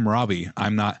I'm Robbie.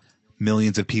 I'm not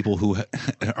millions of people who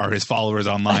are his followers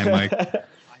online. Like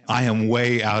I am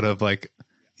way out of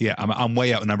I'm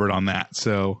way outnumbered on that.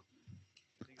 So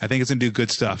I think it's going to do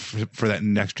good stuff for that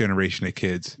next generation of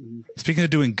kids. Speaking of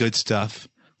doing good stuff,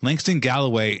 Langston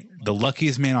Galloway, the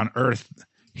luckiest man on earth,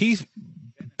 he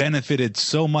benefited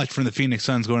so much from the Phoenix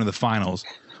Suns going to the finals.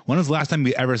 When was the last time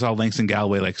we ever saw Langston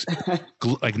Galloway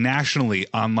like nationally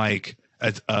on like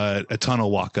a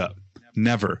tunnel walk up?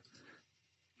 Never.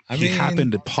 He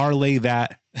happened to parlay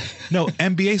that. No,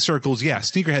 NBA circles, yeah,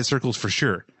 sneakerhead circles for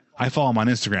sure. I follow him on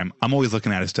Instagram. I'm always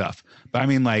looking at his stuff. But I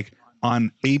mean, like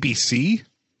on ABC,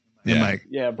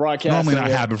 broadcast normally not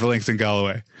happen for Langston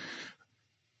Galloway.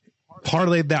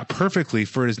 Parlayed that perfectly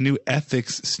for his new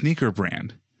Ethics sneaker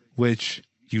brand, which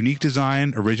unique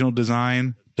design, original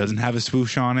design, doesn't have a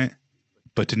swoosh on it.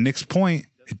 But to Nick's point,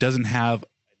 it doesn't have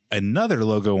another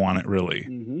logo on it, really.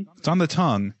 Mm-hmm. It's on the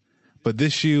tongue. But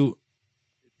this shoe,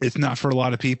 it's not for a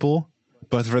lot of people,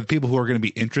 but for the people who are going to be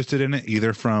interested in it,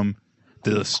 either from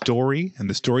the story and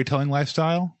the storytelling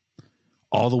lifestyle,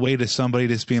 all the way to somebody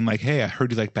just being like, hey, I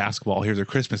heard you like basketball. Here's a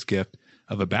Christmas gift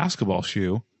of a basketball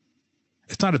shoe.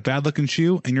 It's not a bad looking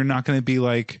shoe, and you're not going to be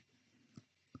like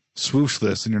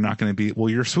swooshless, and you're not going to be, well,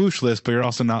 you're swooshless, but you're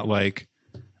also not like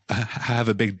have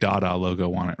a big Dada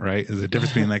logo on it, right? There's a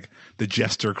difference between like the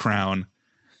Jester crown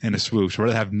and a swoosh, or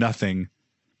rather have nothing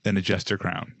than a Jester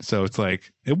crown. So it's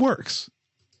like, it works.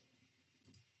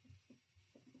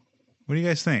 What do you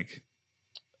guys think?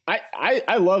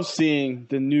 I love seeing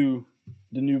the new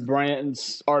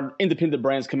brands or independent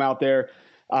brands come out there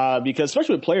because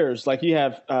especially with players like you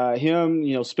have him,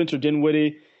 you know, Spencer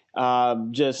Dinwiddie,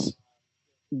 just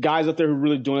guys out there who are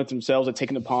really doing it themselves and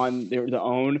taking it upon their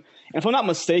own. And if I'm not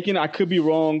mistaken, I could be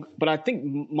wrong, but I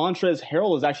think Montrezl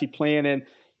Harrell is actually playing in.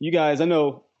 You guys, I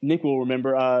know Nick will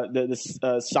remember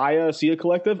the Sia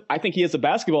Collective. I think he has a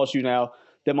basketball shoe now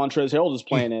that Montrezl Harrell is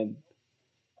playing in.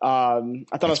 I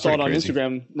thought I saw it on crazy.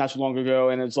 Instagram not too long ago,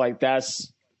 and it's like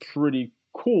that's pretty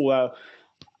cool.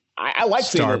 I like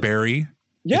Starberry.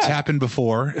 Yeah, it's happened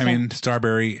before. Yeah. I mean,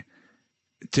 Starberry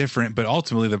different, but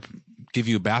ultimately they give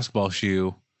you a basketball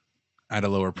shoe at a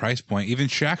lower price point. Even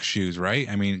Shaq's shoes, right?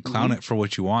 I mean, clown it for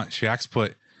what you want. Shaq's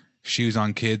put shoes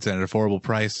on kids at an affordable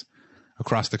price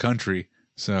across the country.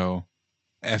 So,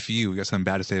 F you. We got something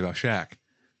bad to say about Shaq.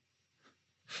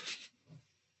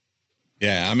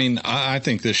 Yeah, I mean, I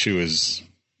think this shoe is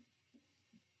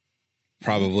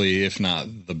probably, if not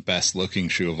the best looking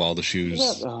shoe of all the shoes.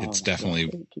 It's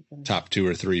definitely top 2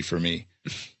 or 3 for me.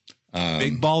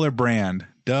 Big Baller brand.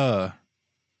 Duh.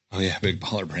 Oh yeah, Big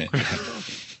Baller brand. Yeah.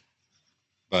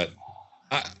 But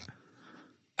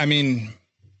I mean,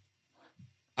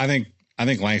 I think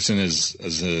Langston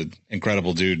is an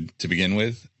incredible dude to begin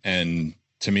with, and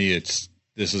to me, this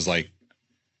is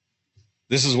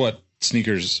what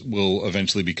sneakers will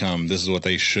eventually become. This is what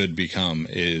they should become,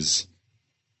 is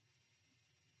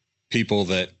people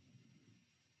that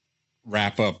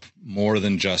wrap up more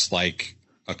than just like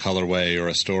a colorway or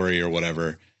a story or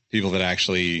whatever. People that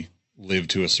actually live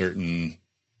to a certain,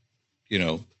 you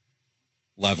know,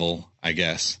 level, I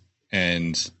guess.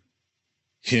 And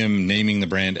him naming the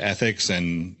brand Ethics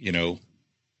and, you know,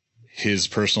 his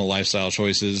personal lifestyle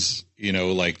choices, you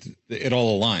know, like it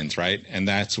all aligns, right? And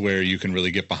that's where you can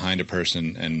really get behind a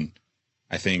person. And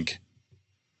I think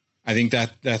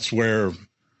that's where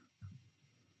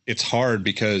it's hard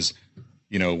because,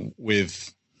 you know,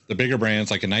 with the bigger brands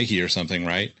like a Nike or something,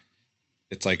 right?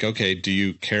 It's like, okay, do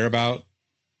you care about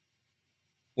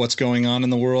what's going on in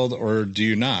the world or do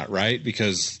you not, right?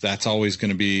 Because that's always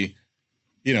going to be,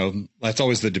 you know, that's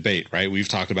always the debate, right? We've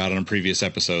talked about it on previous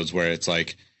episodes where it's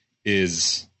like,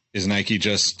 is Nike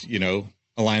just, you know,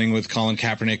 aligning with Colin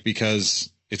Kaepernick because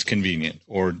it's convenient,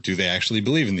 or do they actually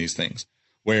believe in these things?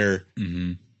 Where,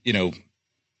 you know,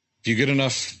 if you get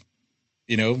enough,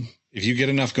 you know, if you get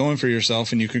enough going for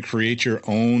yourself and you can create your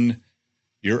own,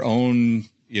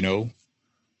 you know,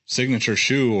 signature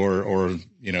shoe or,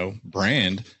 you know,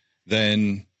 brand,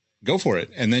 then go for it.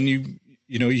 And then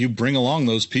you know, you bring along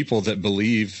those people that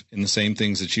believe in the same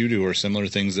things that you do or similar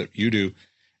things that you do.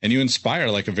 And you inspire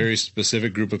like a very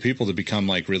specific group of people to become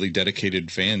like really dedicated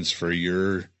fans for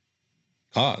your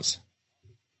cause.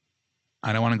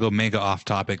 I don't want to go mega off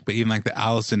topic, but even like the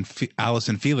Allison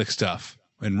Felix stuff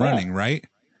and running, right?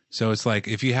 So it's like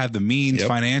if you have the means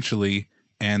financially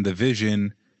and the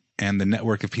vision and the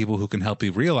network of people who can help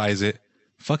you realize it,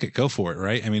 fuck it, go for it,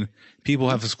 right? I mean, people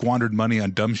have squandered money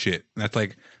on dumb shit. That's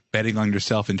like betting on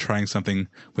yourself and trying something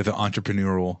with an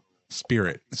entrepreneurial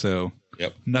spirit. So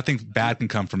nothing bad can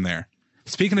come from there.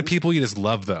 Speaking of people you just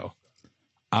love, though,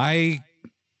 I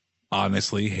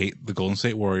honestly hate the Golden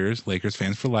State Warriors, Lakers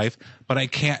fans for life, but I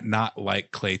can't not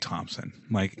like Klay Thompson.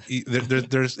 Like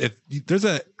there's if there's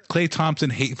a Klay Thompson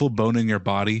hateful bone in your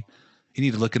body, you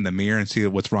need to look in the mirror and see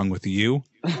what's wrong with you.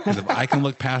 Because if I can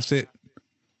look past it,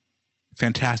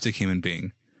 fantastic human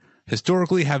being.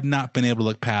 Historically, have not been able to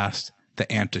look past the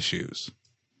Anta shoes.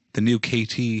 The new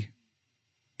KT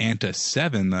Anta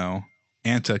 7, though,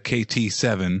 Anta KT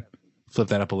 7, flip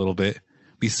that up a little bit.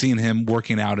 We've seen him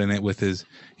working out in it with his,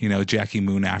 Jackie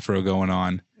Moon afro going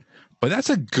on. But that's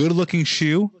a good looking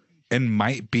shoe and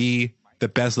might be the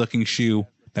best looking shoe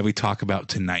that we talk about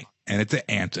tonight. And it's an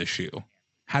Anta shoe.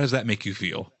 How does that make you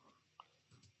feel?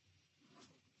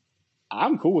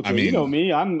 I'm cool with it. You know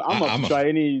me. I'm up to try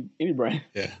any brand.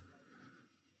 Yeah.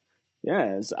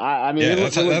 Yes. I mean,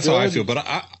 that's how I feel. But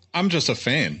I'm just a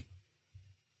fan.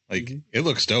 Like, it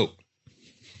looks dope.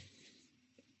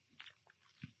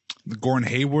 The Gordon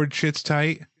Hayward shit's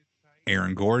tight.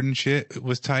 Aaron Gordon shit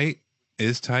was tight.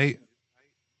 Is tight.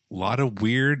 A lot of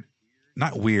weird,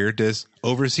 not weird, just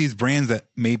overseas brands that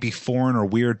may be foreign or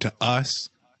weird to us.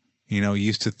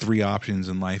 Used to 3 options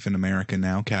in life in America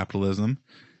now, capitalism.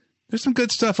 There's some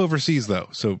good stuff overseas, though.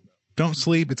 So don't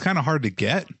sleep. It's kind of hard to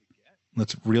get.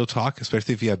 Let's real talk,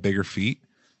 especially if you have bigger feet.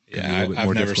 Yeah,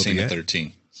 I've never seen a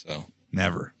 13. So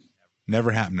never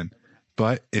happening.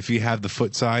 But if you have the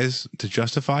foot size to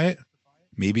justify it,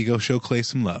 maybe go show Klay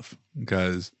some love,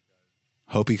 because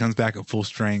hope he comes back at full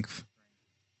strength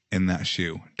in that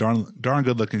shoe. Darn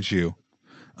good looking shoe.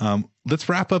 Let's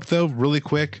wrap up though really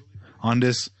quick on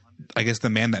this. I guess the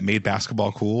man that made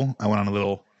basketball cool. I went on a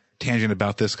little tangent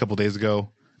about this a couple days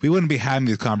ago. We wouldn't be having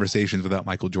these conversations without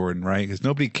Michael Jordan, right? Because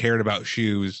nobody cared about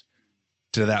shoes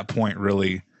to that point,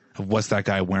 really, of what's that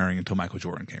guy wearing until Michael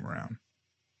Jordan came around.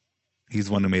 He's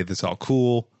the one who made this all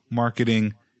cool,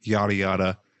 marketing, yada,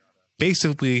 yada.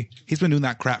 Basically, he's been doing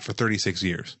that crap for 36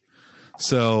 years.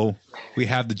 So we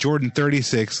have the Jordan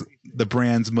 36, the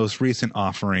brand's most recent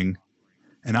offering.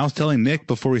 And I was telling Nick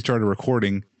before we started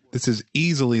recording, this is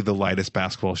easily the lightest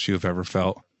basketball shoe I've ever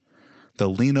felt. The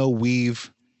Leno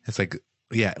weave, it's like,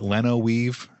 Leno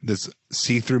weave, this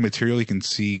see-through material you can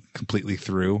see completely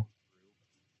through.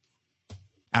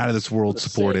 Out of this world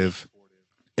supportive.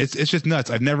 It's just nuts.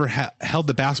 I've never held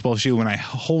the basketball shoe. When I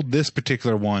hold this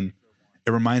particular one,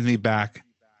 it reminds me back.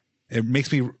 It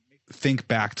makes me think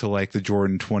back to like the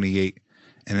Jordan 28,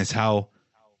 and it's how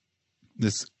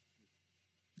this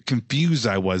confused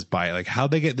I was by it. Like how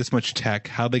they get this much tech,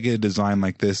 how they get a design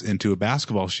like this into a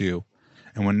basketball shoe.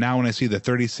 And when I see the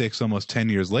 36 almost 10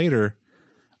 years later,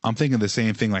 I'm thinking the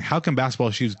same thing. Like, how can basketball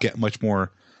shoes get much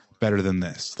more better than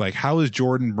this? Like, how is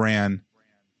Jordan Brand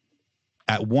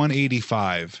at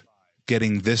 185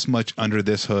 getting this much under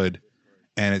this hood,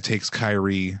 and it takes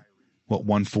Kyrie,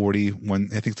 140? I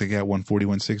think it's like 140,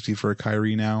 160 for a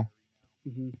Kyrie now.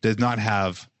 Does not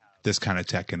have this kind of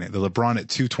tech in it. The LeBron at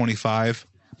 225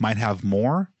 might have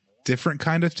more different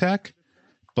kind of tech,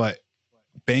 but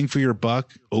bang for your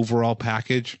buck, overall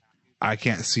package, I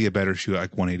can't see a better shoe at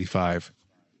like 185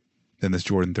 than this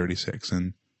Jordan 36.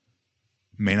 And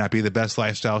may not be the best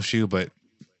lifestyle shoe, but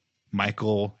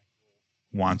Michael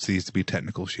wants these to be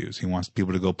technical shoes. He wants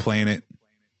people to go play in it.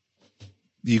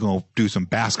 You're going to do some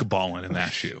basketballing in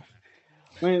that shoe.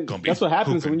 I mean, that's what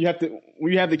happens when you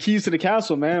have the keys to the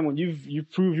castle, man. When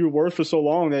you've proved your worth for so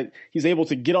long that he's able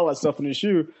to get all that stuff in his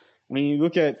shoe. I mean, you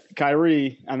look at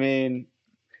Kyrie, I mean,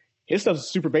 his stuff's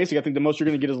super basic. I think the most you're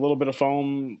going to get is a little bit of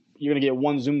foam. You're going to get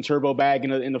one Zoom Turbo bag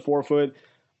in the forefoot.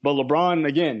 But LeBron,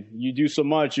 again, you do so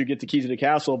much, you get the keys to the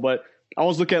castle. But I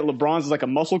always look at LeBron's as like a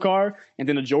muscle car, and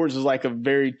then the Jordans is like a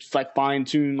very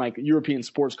fine-tuned, like European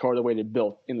sports car, the way they're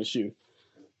built in the shoe.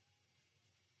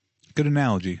 Good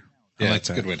analogy. Yeah, it's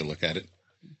a good way to look at it.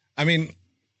 I mean,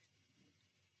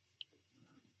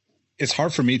 it's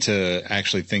hard for me to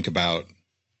actually think about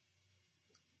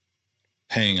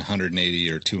paying $180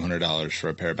 or $200 for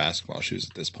a pair of basketball shoes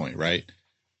at this point, right?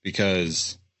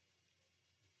 Because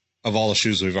of all the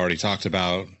shoes we've already talked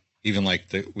about, even like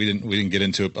we didn't get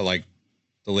into it, but like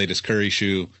the latest Curry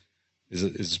shoe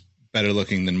is better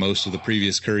looking than most of the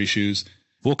previous Curry shoes.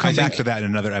 We'll come back to that in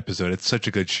another episode. It's such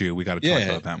a good shoe. We got to talk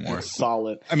about that more.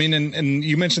 Solid. I mean, and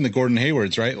you mentioned the Gordon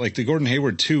Haywards, right? Like the Gordon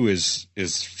Hayward 2 is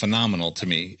phenomenal to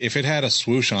me. If it had a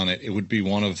swoosh on it, it would be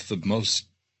one of the most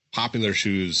popular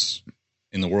shoes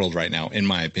in the world right now, in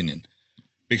my opinion,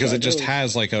 because it just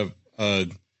has like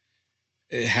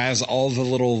it has all the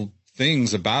little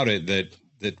things about it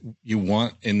that you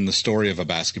want in the story of a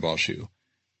basketball shoe.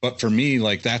 But for me,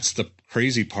 like that's the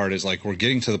crazy part is like we're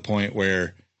getting to the point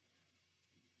where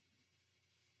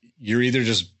you're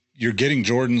getting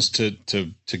Jordans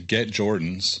to get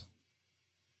Jordans,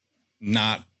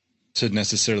 not to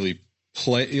necessarily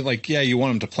play. Like, yeah, you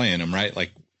want them to play in them, right?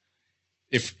 Like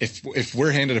if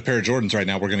we're handed a pair of Jordans right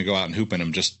now, we're going to go out and hoop in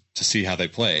them just to see how they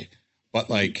play. But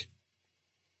like,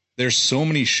 there's so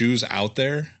many shoes out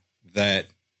there that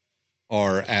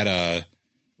are at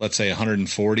let's say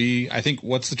 140. I think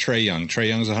what's the Trae Young? Trae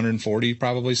Young's 140,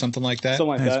 probably something like that. Something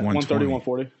like that. 130,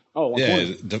 140. Oh,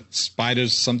 140. Yeah, the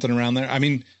Spider's something around there. I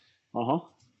mean,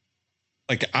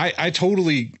 like I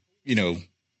totally,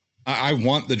 I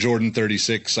want the Jordan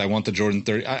 36. I want the Jordan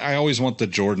 30. I always want the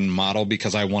Jordan model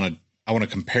because I want to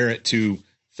compare it to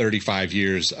 35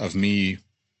 years of me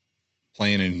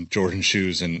playing in Jordan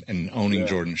shoes and owning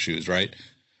Jordan shoes, right?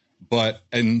 But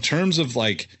in terms of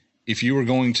like, if you were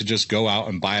going to just go out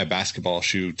and buy a basketball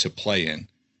shoe to play in,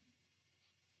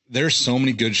 there's so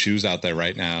many good shoes out there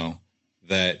right now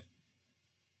that,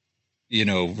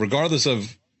 regardless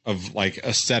of like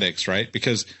aesthetics, right?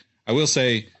 Because I will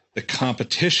say the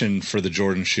competition for the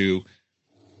Jordan shoe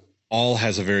all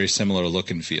has a very similar look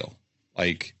and feel.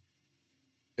 Like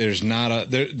there's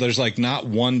like not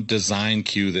one design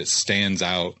cue that stands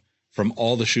out from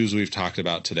all the shoes we've talked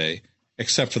about today,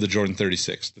 except for the Jordan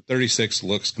 36. The 36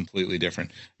 looks completely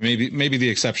different. Maybe the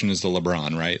exception is the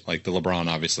LeBron, right? Like the LeBron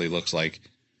obviously looks like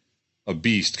a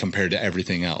beast compared to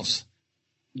everything else.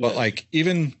 Yeah. But like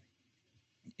even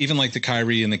like the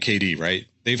Kyrie and the KD, right?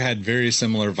 They've had very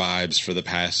similar vibes for the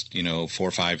past, 4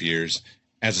 or 5 years.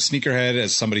 As a sneakerhead,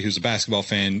 as somebody who's a basketball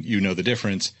fan, you know the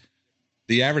difference.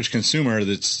 The average consumer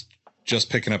that's just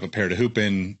picking up a pair to hoop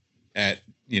in at,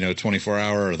 24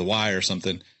 Hour or the Y or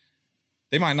something,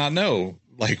 they might not know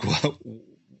like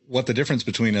what the difference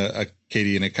between a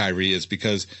KD and a Kyrie is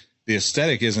because the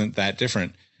aesthetic isn't that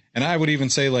different. And I would even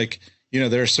say like,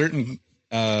 there are certain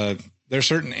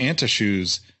Anta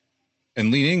shoes and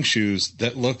Li-Ning shoes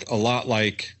that look a lot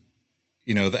like,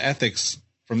 the Ethics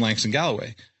from Langston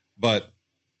Galloway. But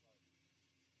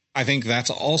I think that's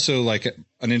also like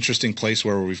an interesting place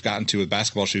where we've gotten to with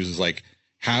basketball shoes is like,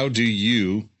 how do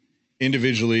you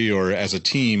individually or as a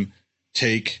team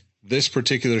take this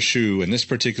particular shoe and this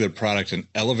particular product and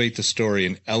elevate the story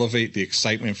and elevate the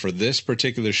excitement for this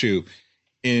particular shoe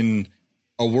in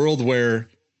a world where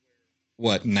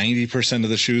 90% of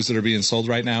the shoes that are being sold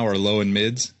right now are low and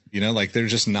mids, like they're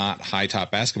just not high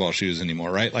top basketball shoes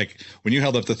anymore. Right. Like when you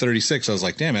held up the 36, I was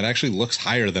like, damn, it actually looks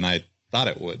higher than I thought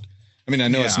it would. I mean, I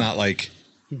know it's not like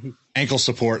ankle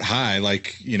support high,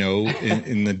 like, in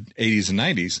the 80s and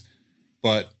 90s,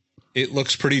 but it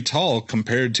looks pretty tall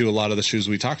compared to a lot of the shoes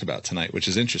we talked about tonight, which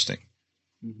is interesting.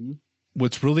 Mm-hmm.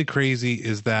 What's really crazy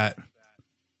is that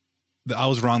I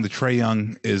was wrong. The Trae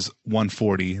Young is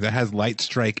 140 that has light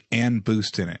strike and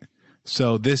boost in it.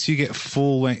 So this, you get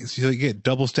full length, you get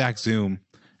double stack zoom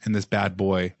in this bad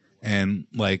boy and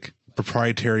like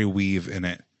proprietary weave in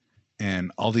it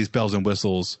and all these bells and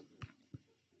whistles.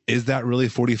 Is that really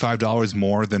 $45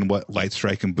 more than what light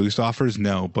strike and boost offers?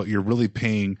 No, but you're really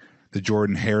paying the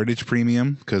Jordan Heritage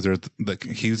Premium because there's the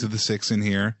hues of the 6 in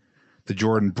here. The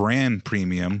Jordan Brand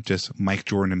Premium, just Mike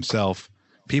Jordan himself.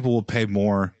 People will pay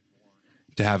more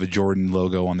to have a Jordan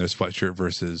logo on their sweatshirt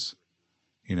versus,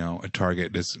 a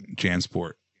Target this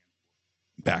JanSport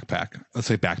backpack. Let's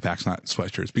say backpacks, not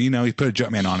sweatshirts. But, you put a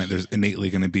Jumpman on it, there's innately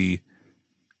going to be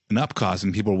an up cost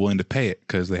and people are willing to pay it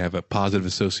because they have a positive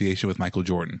association with Michael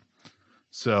Jordan.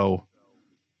 So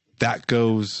that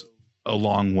goes a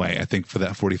long way, I think, for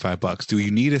that $45. Do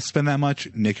you need to spend that much?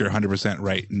 Nick, you're 100%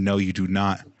 right. No, you do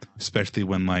not, especially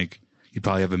when like you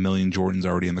probably have a million Jordans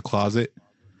already in the closet.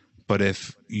 But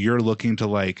if you're looking to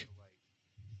like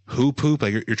hoop,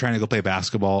 like you're trying to go play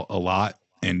basketball a lot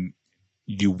and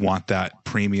you want that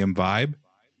premium vibe,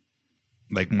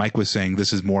 like Mike was saying,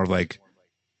 this is more like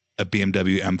a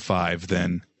BMW M5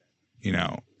 than,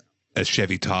 a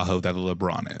Chevy Tahoe that the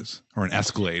LeBron is, or an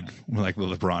Escalade like the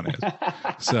LeBron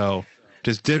is. So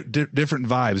just different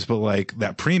vibes, but like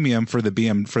that premium for the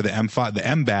M5, the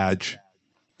M badge,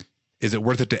 is it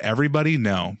worth it to everybody?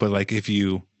 No. But like if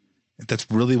that's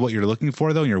really what you're looking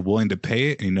for though, and you're willing to pay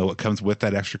it and you know what comes with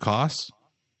that extra cost,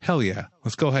 hell yeah.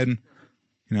 Let's go ahead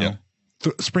and,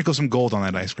 sprinkle some gold on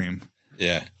that ice cream.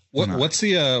 Yeah. What's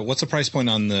the price point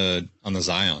on the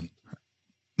Zion?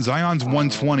 Zion's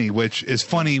 120, which is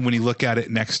funny when you look at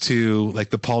it next to like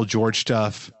the Paul George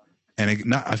stuff.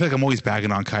 And I feel like I'm always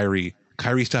bagging on Kyrie.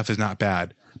 Kyrie stuff is not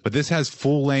bad, but this has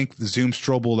full length zoom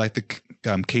strobel like the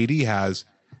KD has,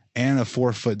 and a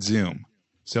 4-foot zoom.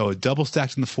 So double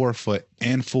stacked in the 4-foot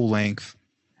and full length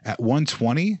at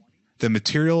 120. The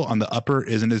material on the upper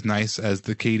isn't as nice as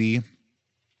the KD,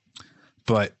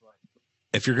 but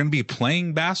if you're going to be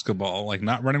playing basketball, like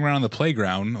not running around on the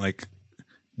playground, like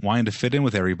wanting to fit in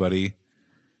with everybody,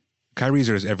 Kyrie's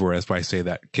are everywhere. That's why I say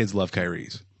that. Kids love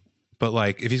Kyrie's. But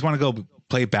like, if you want to go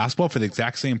play basketball for the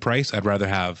exact same price, I'd rather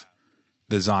have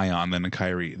the Zion than the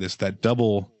Kyrie. That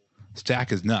double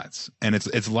stack is nuts, and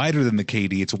it's lighter than the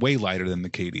KD. It's way lighter than the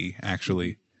KD,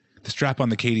 actually. The strap on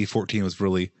the KD 14 was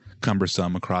really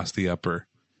cumbersome across the upper.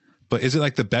 But is it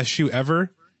like the best shoe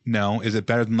ever? No. Is it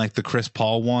better than like the Chris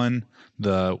Paul one,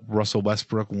 the Russell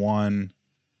Westbrook one,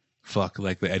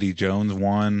 like the Eddie Jones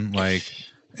one? Like,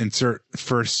 insert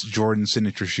first Jordan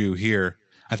signature shoe here.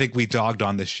 I think we dogged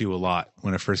on this shoe a lot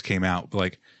when it first came out. But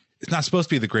like, it's not supposed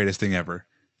to be the greatest thing ever.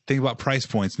 Think about price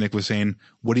points. Nick was saying,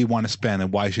 what do you want to spend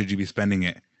and why should you be spending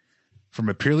it? From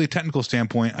a purely technical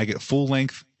standpoint, I get full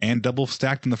length and double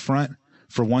stacked in the front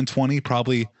for 120,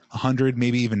 probably 100,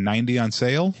 maybe even 90 on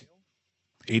sale,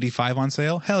 85 on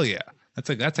sale. Hell yeah.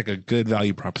 That's like a good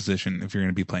value proposition if you're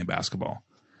going to be playing basketball.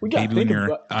 Maybe when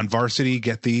you're on varsity,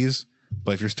 get these.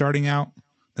 But if you're starting out,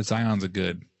 the Zion's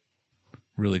a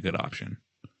really good option.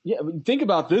 Yeah, but think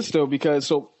about this though,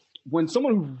 because when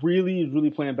someone who really, really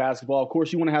playing basketball, of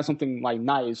course, you want to have something like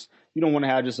nice. You don't want to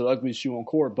have just an ugly shoe on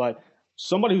court, but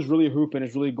somebody who's really hooping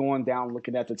is really going down,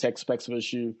 looking at the tech specs of a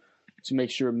shoe to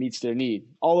make sure it meets their need.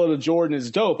 Although the Jordan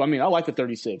is dope. I mean, I like the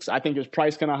 36. I think it's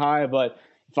priced kind of high, but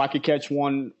if I could catch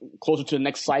one closer to the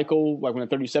next cycle, like when the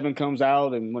 37 comes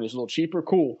out and when it's a little cheaper,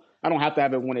 cool. I don't have to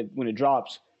have it when it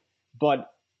drops.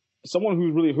 But someone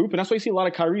who's really hooping, that's why you see a lot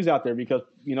of Kyries out there because,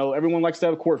 you know, everyone likes to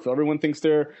have a court feel. Everyone thinks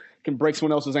they can break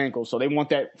someone else's ankle. So they want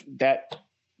that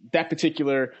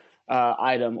particular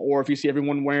item. Or if you see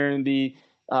everyone wearing the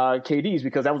KDs,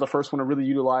 because that was the first one to really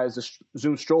utilize the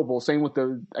zoom strobel. Same with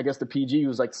the PG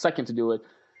was like second to do it.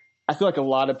 I feel like a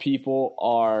lot of people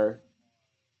are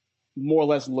more or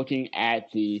less looking at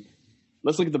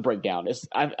let's look at the breakdown.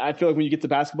 I feel like when you get to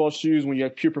basketball shoes, when you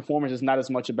have pure performance, it's not as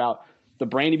much about the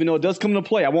brand, even though it does come into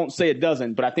play. I won't say it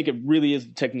doesn't, but I think it really is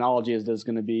technology that's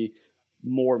going to be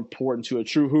more important to a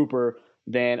true hooper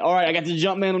than, all right, I got the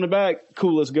jump man on the back.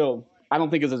 Cool, let's go. I don't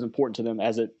think it's as important to them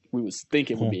as we would think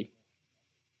it would be.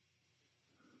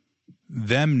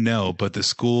 Them, no, but the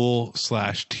school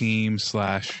 /team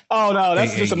 / oh no,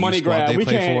 that's just a money grab. We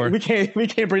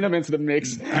can't bring them into the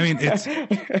mix. I mean,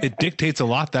 it dictates a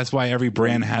lot. That's why every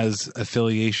brand has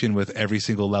affiliation with every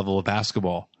single level of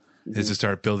basketball, is to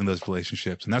start building those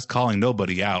relationships, and that's calling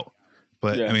nobody out.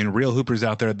 But yeah. I mean, real hoopers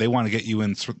out there, they want to get you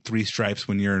in 3 stripes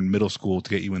when you're in middle school to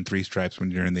get you in 3 stripes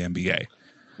when you're in the NBA.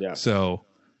 Yeah. So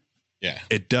yeah,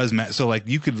 it does matter. So like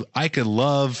I could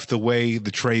love the way the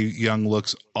Trae Young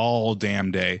looks all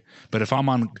damn day, but if I'm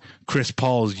on Chris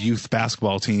Paul's youth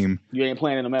basketball team, you ain't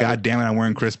playing in the God damn it, I'm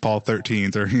wearing Chris Paul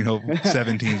 13s or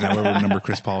 17s, or whatever number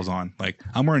Chris Paul's on. Like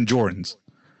I'm wearing Jordans.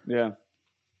 Yeah,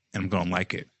 and I'm gonna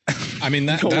like it. I mean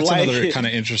that's another kind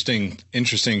of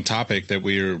interesting topic that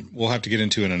we'll have to get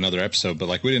into in another episode. But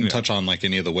like we didn't touch on like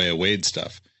any of the Way of Wade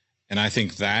stuff, and I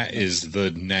think that is the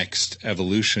next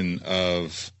evolution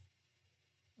of.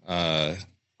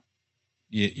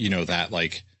 That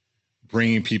like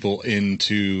bringing people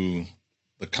into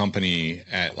the company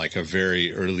at like a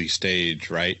very early stage,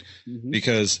 right? Mm-hmm.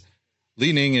 Because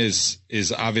Li Ning is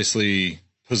obviously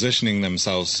positioning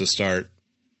themselves to start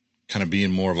kind of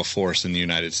being more of a force in the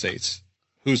United States.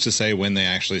 Who's to say when they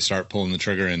actually start pulling the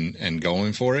trigger and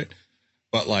going for it?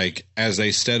 But like as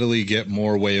they steadily get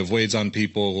more Way of Wades on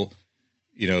people,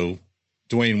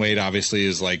 Dwayne Wade obviously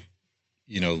is like,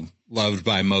 loved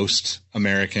by most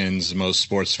Americans, most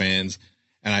sports fans.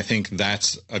 And I think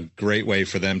that's a great way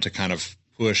for them to kind of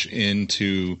push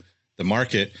into the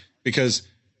market, because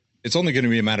it's only going to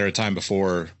be a matter of time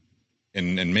before,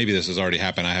 and maybe this has already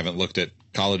happened. I haven't looked at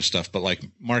college stuff, but like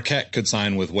Marquette could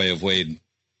sign with Way of Wade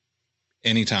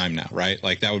anytime now, right?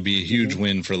 Like that would be a huge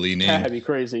win for Li Ning. That'd be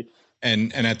crazy.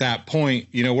 And at that point,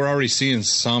 we're already seeing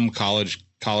some college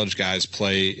guys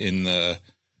play in the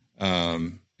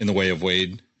Way of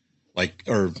Wade. Like,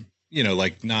 or,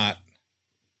 like not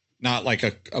like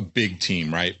a big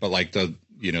team, right? But like the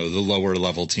lower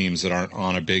level teams that aren't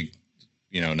on a big,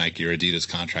 Nike or Adidas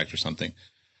contract or something.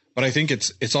 But I think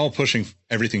it's all pushing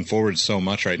everything forward so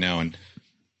much right now. And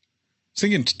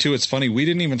thinking too, it's funny. We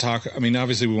didn't even talk. I mean,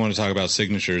 obviously we want to talk about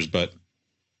signatures, but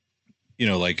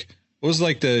like what was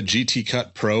like the GT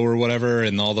Cut Pro or whatever,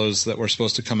 and all those that were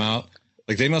supposed to come out.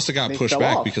 Like they must have got pushed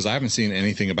back off because I haven't seen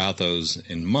anything about those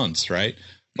in months, right?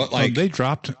 But like they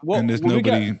dropped and there's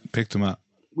nobody picked them up.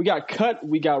 We got Cut,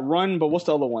 we got Run, but what's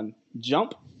the other one?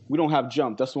 Jump? We don't have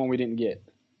Jump. That's the one we didn't get.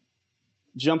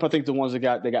 Jump, I think the ones that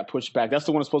got pushed back. That's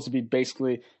the one that's supposed to be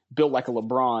basically built like a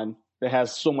LeBron that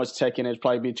has so much tech in it. It's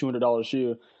probably be a $200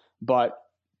 shoe. But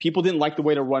people didn't like the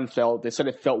way the Run felt. They said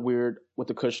it felt weird with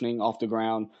the cushioning off the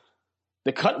ground.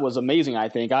 The Cut was amazing, I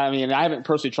think. I mean, I haven't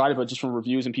personally tried it, but just from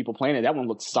reviews and people playing it, that one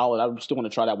looked solid. I still want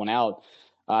to try that one out.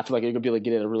 I feel like you're going to be able to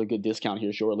get it at a really good discount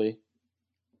here shortly.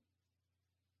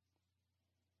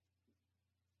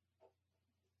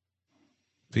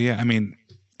 But yeah, I mean,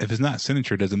 if it's not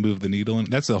signature, does it move the needle? And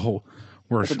that's a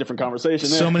different conversation.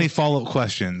 So many follow-up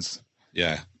questions.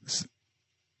 Yeah.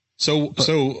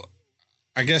 So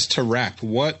I guess to wrap,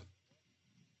 what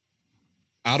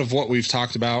out of what we've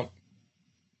talked about,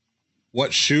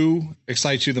 what shoe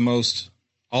excites you the most?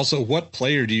 Also, what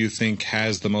player do you think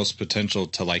has the most potential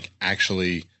to like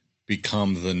actually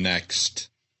become the next,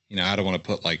 I don't want to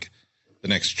put like the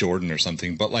next Jordan or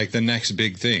something, but like the next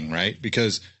big thing, right?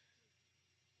 Because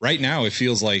right now it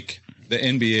feels like the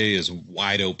NBA is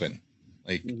wide open.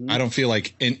 Like I don't feel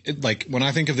like like when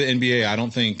I think of the NBA, I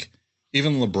don't think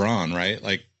even LeBron, right?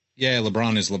 Like, yeah,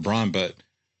 LeBron is LeBron, but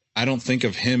I don't think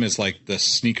of him as like the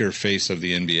sneaker face of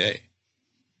the NBA.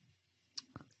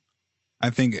 I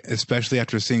think especially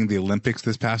after seeing the Olympics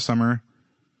this past summer,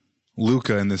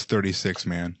 Luka in this 36,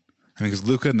 man. I mean, because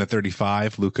Luka in the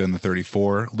 35, Luka in the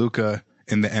 34, Luka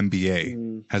in the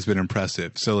NBA has been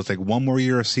impressive. So it's like one more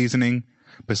year of seasoning,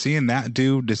 but seeing that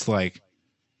dude just like,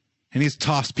 and he's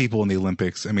tossed people in the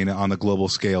Olympics. I mean, on the global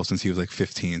scale since he was like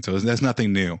 15. So that's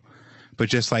nothing new, but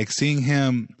just like seeing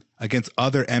him against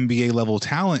other NBA level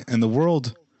talent in the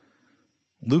world,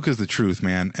 Luka's the truth,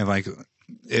 man. And like,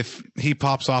 if he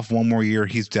pops off one more year,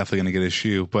 he's definitely going to get a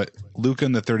shoe. But Luka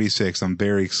in the 36, I'm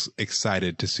very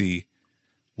excited to see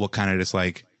what kind of just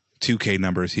like 2K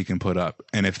numbers he can put up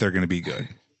and if they're going to be good.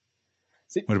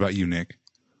 What about you, Nick?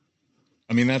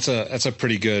 I mean, that's a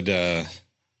pretty good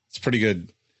it's a pretty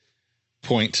good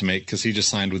point to make because he just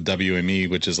signed with WME,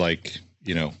 which is like,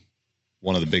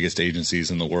 one of the biggest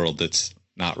agencies in the world that's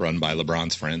not run by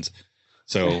LeBron's friends.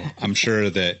 So I'm sure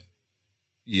that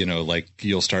like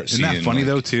you'll start seeing. Isn't that funny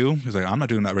though too? He's like, I'm not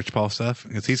doing that Rich Paul stuff.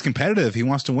 He's competitive. He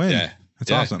wants to win. Yeah,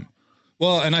 that's awesome.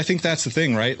 Well, and I think that's the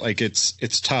thing, right? Like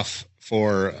it's tough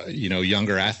for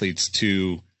younger athletes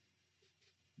to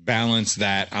balance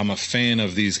that. I'm a fan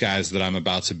of these guys that I'm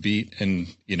about to beat and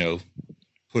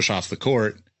push off the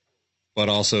court, but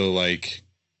also like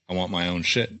I want my own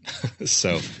shit.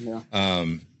 So,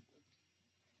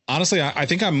 honestly, I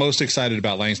think I'm most excited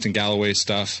about Langston Galloway's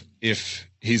stuff if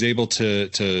he's able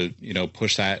to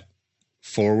push that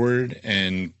forward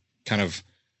and kind of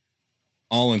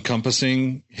all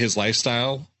encompassing his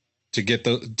lifestyle to get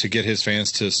his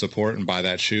fans to support and buy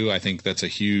that shoe. I think that's a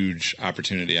huge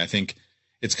opportunity. I think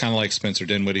it's kind of like Spencer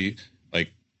Dinwiddie. Like,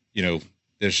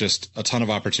 there's just a ton of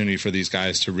opportunity for these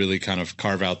guys to really kind of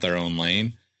carve out their own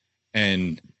lane.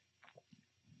 And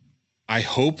I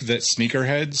hope that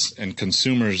sneakerheads and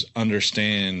consumers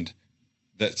understand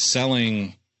that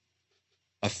selling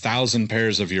 1,000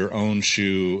 pairs of your own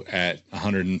shoe at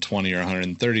 $120 or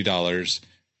 $130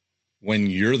 when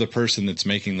you're the person that's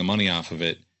making the money off of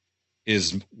it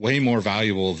is way more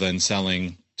valuable than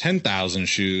selling 10,000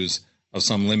 shoes of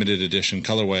some limited edition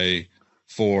colorway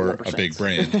for 100%. A big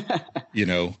brand.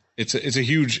 It's a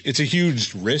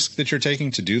huge risk that you're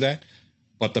taking to do that,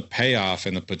 but the payoff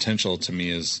and the potential to me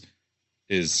is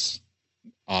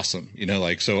awesome.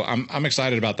 So I'm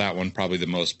excited about that one probably the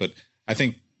most, but I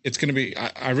think it's going to be,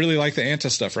 I really like the Anta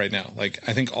stuff right now. Like,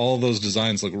 I think all of those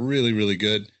designs look really, really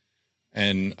good.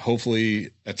 And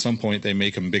hopefully at some point they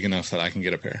make them big enough that I can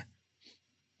get a pair.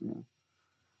 Yeah.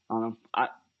 I don't know. I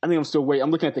think I'm still waiting.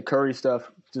 I'm looking at the Curry stuff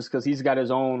just because he's got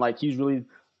his own, like he's really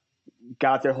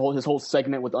got his whole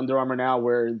segment with Under Armour now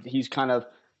where he's kind of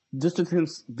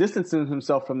distancing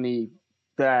himself from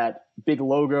that big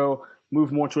logo,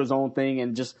 moved more to his own thing.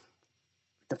 And just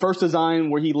the first design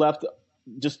where he left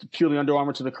just purely Under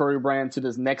Armour to the Curry brand to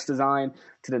this next design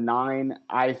to the 9,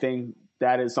 I think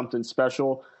that is something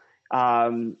special.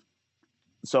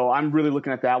 So I'm really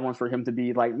looking at that one for him to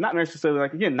be like, not necessarily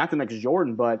like, again, not the next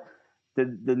Jordan, but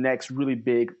the next really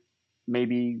big,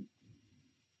 maybe,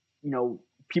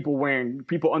 people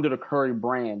under the Curry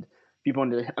brand, people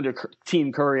under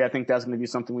Team Curry. I think that's going to be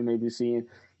something we may be seeing,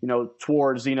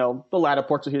 towards, the latter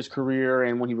parts of his career.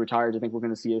 And when he retires, I think we're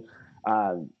going to see,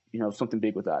 something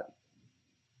big with that.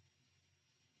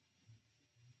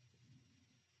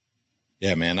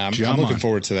 Yeah, man, I'm looking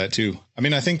forward to that too. I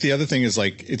mean, I think the other thing is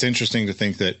like, it's interesting to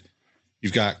think that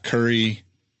you've got Curry,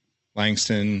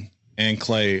 Langston, and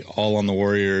Clay all on the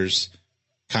Warriors,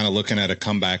 kind of looking at a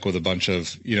comeback with a bunch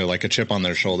of, like a chip on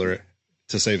their shoulder,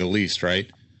 to say the least, right?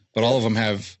 But all of them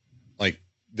have like,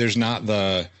 there's not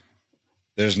the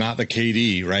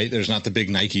KD, right? There's not the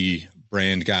big Nike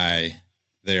brand guy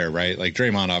there, right? Like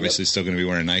Draymond obviously is still going to be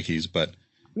wearing Nikes, but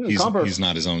he's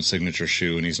not his own signature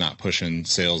shoe, and he's not pushing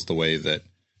sales the way that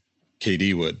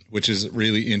KD would, which is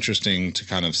really interesting to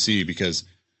kind of see, because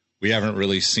we haven't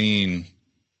really seen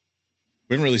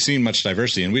much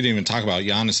diversity. And we didn't even talk about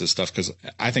Giannis's stuff, because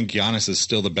I think Giannis is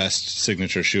still the best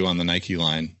signature shoe on the Nike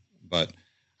line, but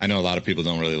I know a lot of people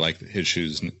don't really like his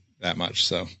shoes that much.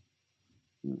 So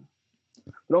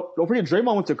don't forget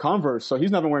Draymond went to Converse, so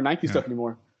he's not even wearing Nike stuff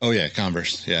anymore. Oh yeah,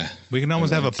 Converse. Yeah, we can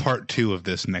almost have a part 2 of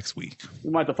this next week. We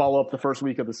might have to follow up the first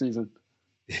week of the season.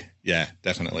 Yeah,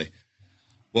 definitely.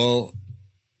 Well,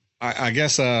 I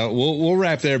guess we'll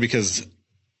wrap there, because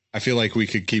I feel like we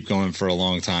could keep going for a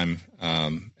long time,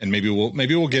 and maybe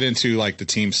we'll get into like the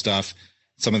team stuff,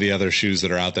 some of the other shoes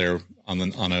that are out there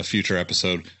on a future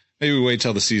episode. Maybe we wait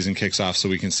till the season kicks off so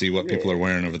we can see what people are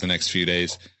wearing over the next few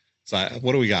days. So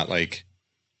what do we got? Like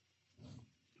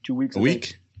 2 weeks? A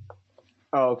week?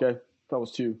 Oh, okay. That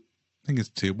was 2. I think it's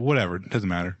 2, but whatever. It doesn't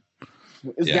matter.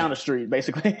 It's down the street,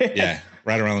 basically. Yeah,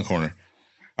 right around the corner.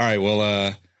 All right,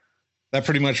 well, that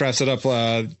pretty much wraps it up.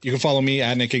 You can follow me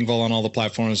at Nick Ingvall on all the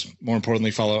platforms. More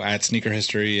importantly, follow at Sneaker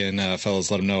History, and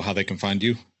fellas, let them know how they can find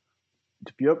you.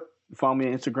 Yep. Follow me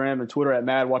on Instagram and Twitter at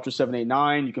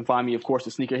MadWatcher789. You can find me, of course,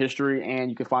 at Sneaker History, and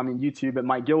you can find me on YouTube at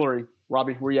Mike Guillory.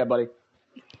 Robbie, where you at, buddy?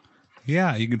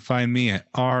 Yeah, you can find me at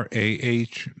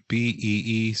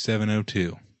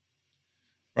RAHBEE702.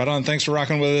 Right on. Thanks for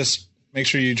rocking with us. Make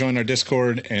sure you join our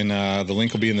Discord, and the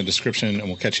link will be in the description, and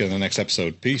we'll catch you on the next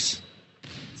episode. Peace.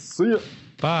 See ya.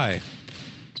 Bye.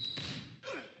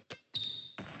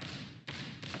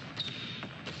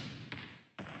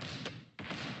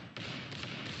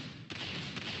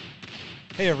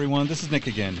 Hey everyone, this is Nick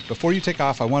again. Before you take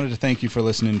off, I wanted to thank you for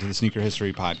listening to the Sneaker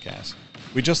History Podcast.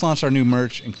 We just launched our new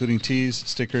merch, including tees,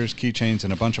 stickers, keychains,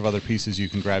 and a bunch of other pieces you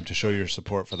can grab to show your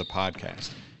support for the podcast.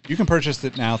 You can purchase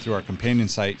it now through our companion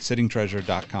site,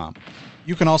 sittingtreasure.com.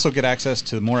 You can also get access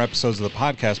to more episodes of the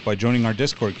podcast by joining our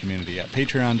Discord community at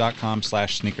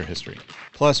patreon.com/sneakerhistory.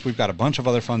 Plus, we've got a bunch of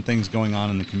other fun things going on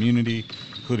in the community,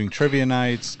 including trivia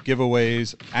nights,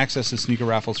 giveaways, access to sneaker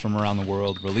raffles from around the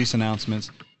world, release announcements,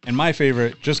 and my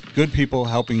favorite, just good people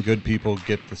helping good people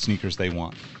get the sneakers they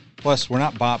want. Plus, we're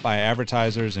not bought by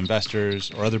advertisers,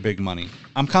 investors, or other big money.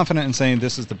 I'm confident in saying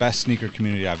this is the best sneaker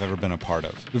community I've ever been a part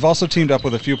of. We've also teamed up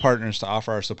with a few partners to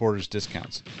offer our supporters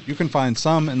discounts. You can find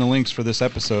some in the links for this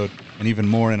episode, and even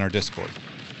more in our Discord.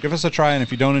 Give us a try, and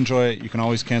if you don't enjoy it, you can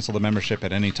always cancel the membership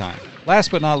at any time. Last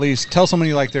but not least, tell someone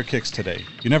you like their kicks today.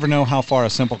 You never know how far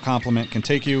a simple compliment can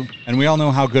take you, and we all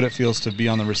know how good it feels to be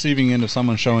on the receiving end of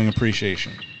someone showing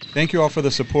appreciation. Thank you all for the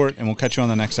support, and we'll catch you on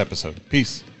the next episode.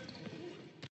 Peace.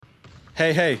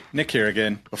 Hey, Nick here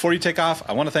again. Before you take off,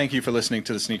 I want to thank you for listening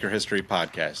to the Sneaker History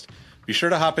Podcast. Be sure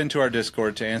to hop into our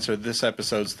Discord to answer this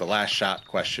episode's The Last Shot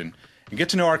question and get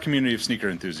to know our community of sneaker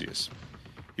enthusiasts.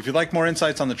 If you'd like more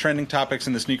insights on the trending topics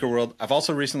in the sneaker world, I've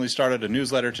also recently started a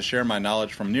newsletter to share my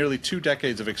knowledge from nearly 2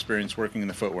 decades of experience working in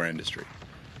the footwear industry.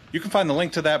 You can find the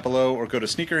link to that below or go to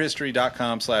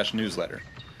sneakerhistory.com/newsletter.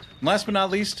 And last but not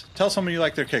least, tell someone you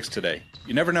like their kicks today.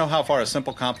 You never know how far a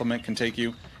simple compliment can take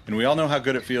you, and we all know how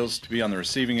good it feels to be on the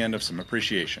receiving end of some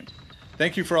appreciation.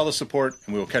 Thank you for all the support,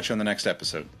 and we will catch you on the next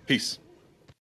episode. Peace.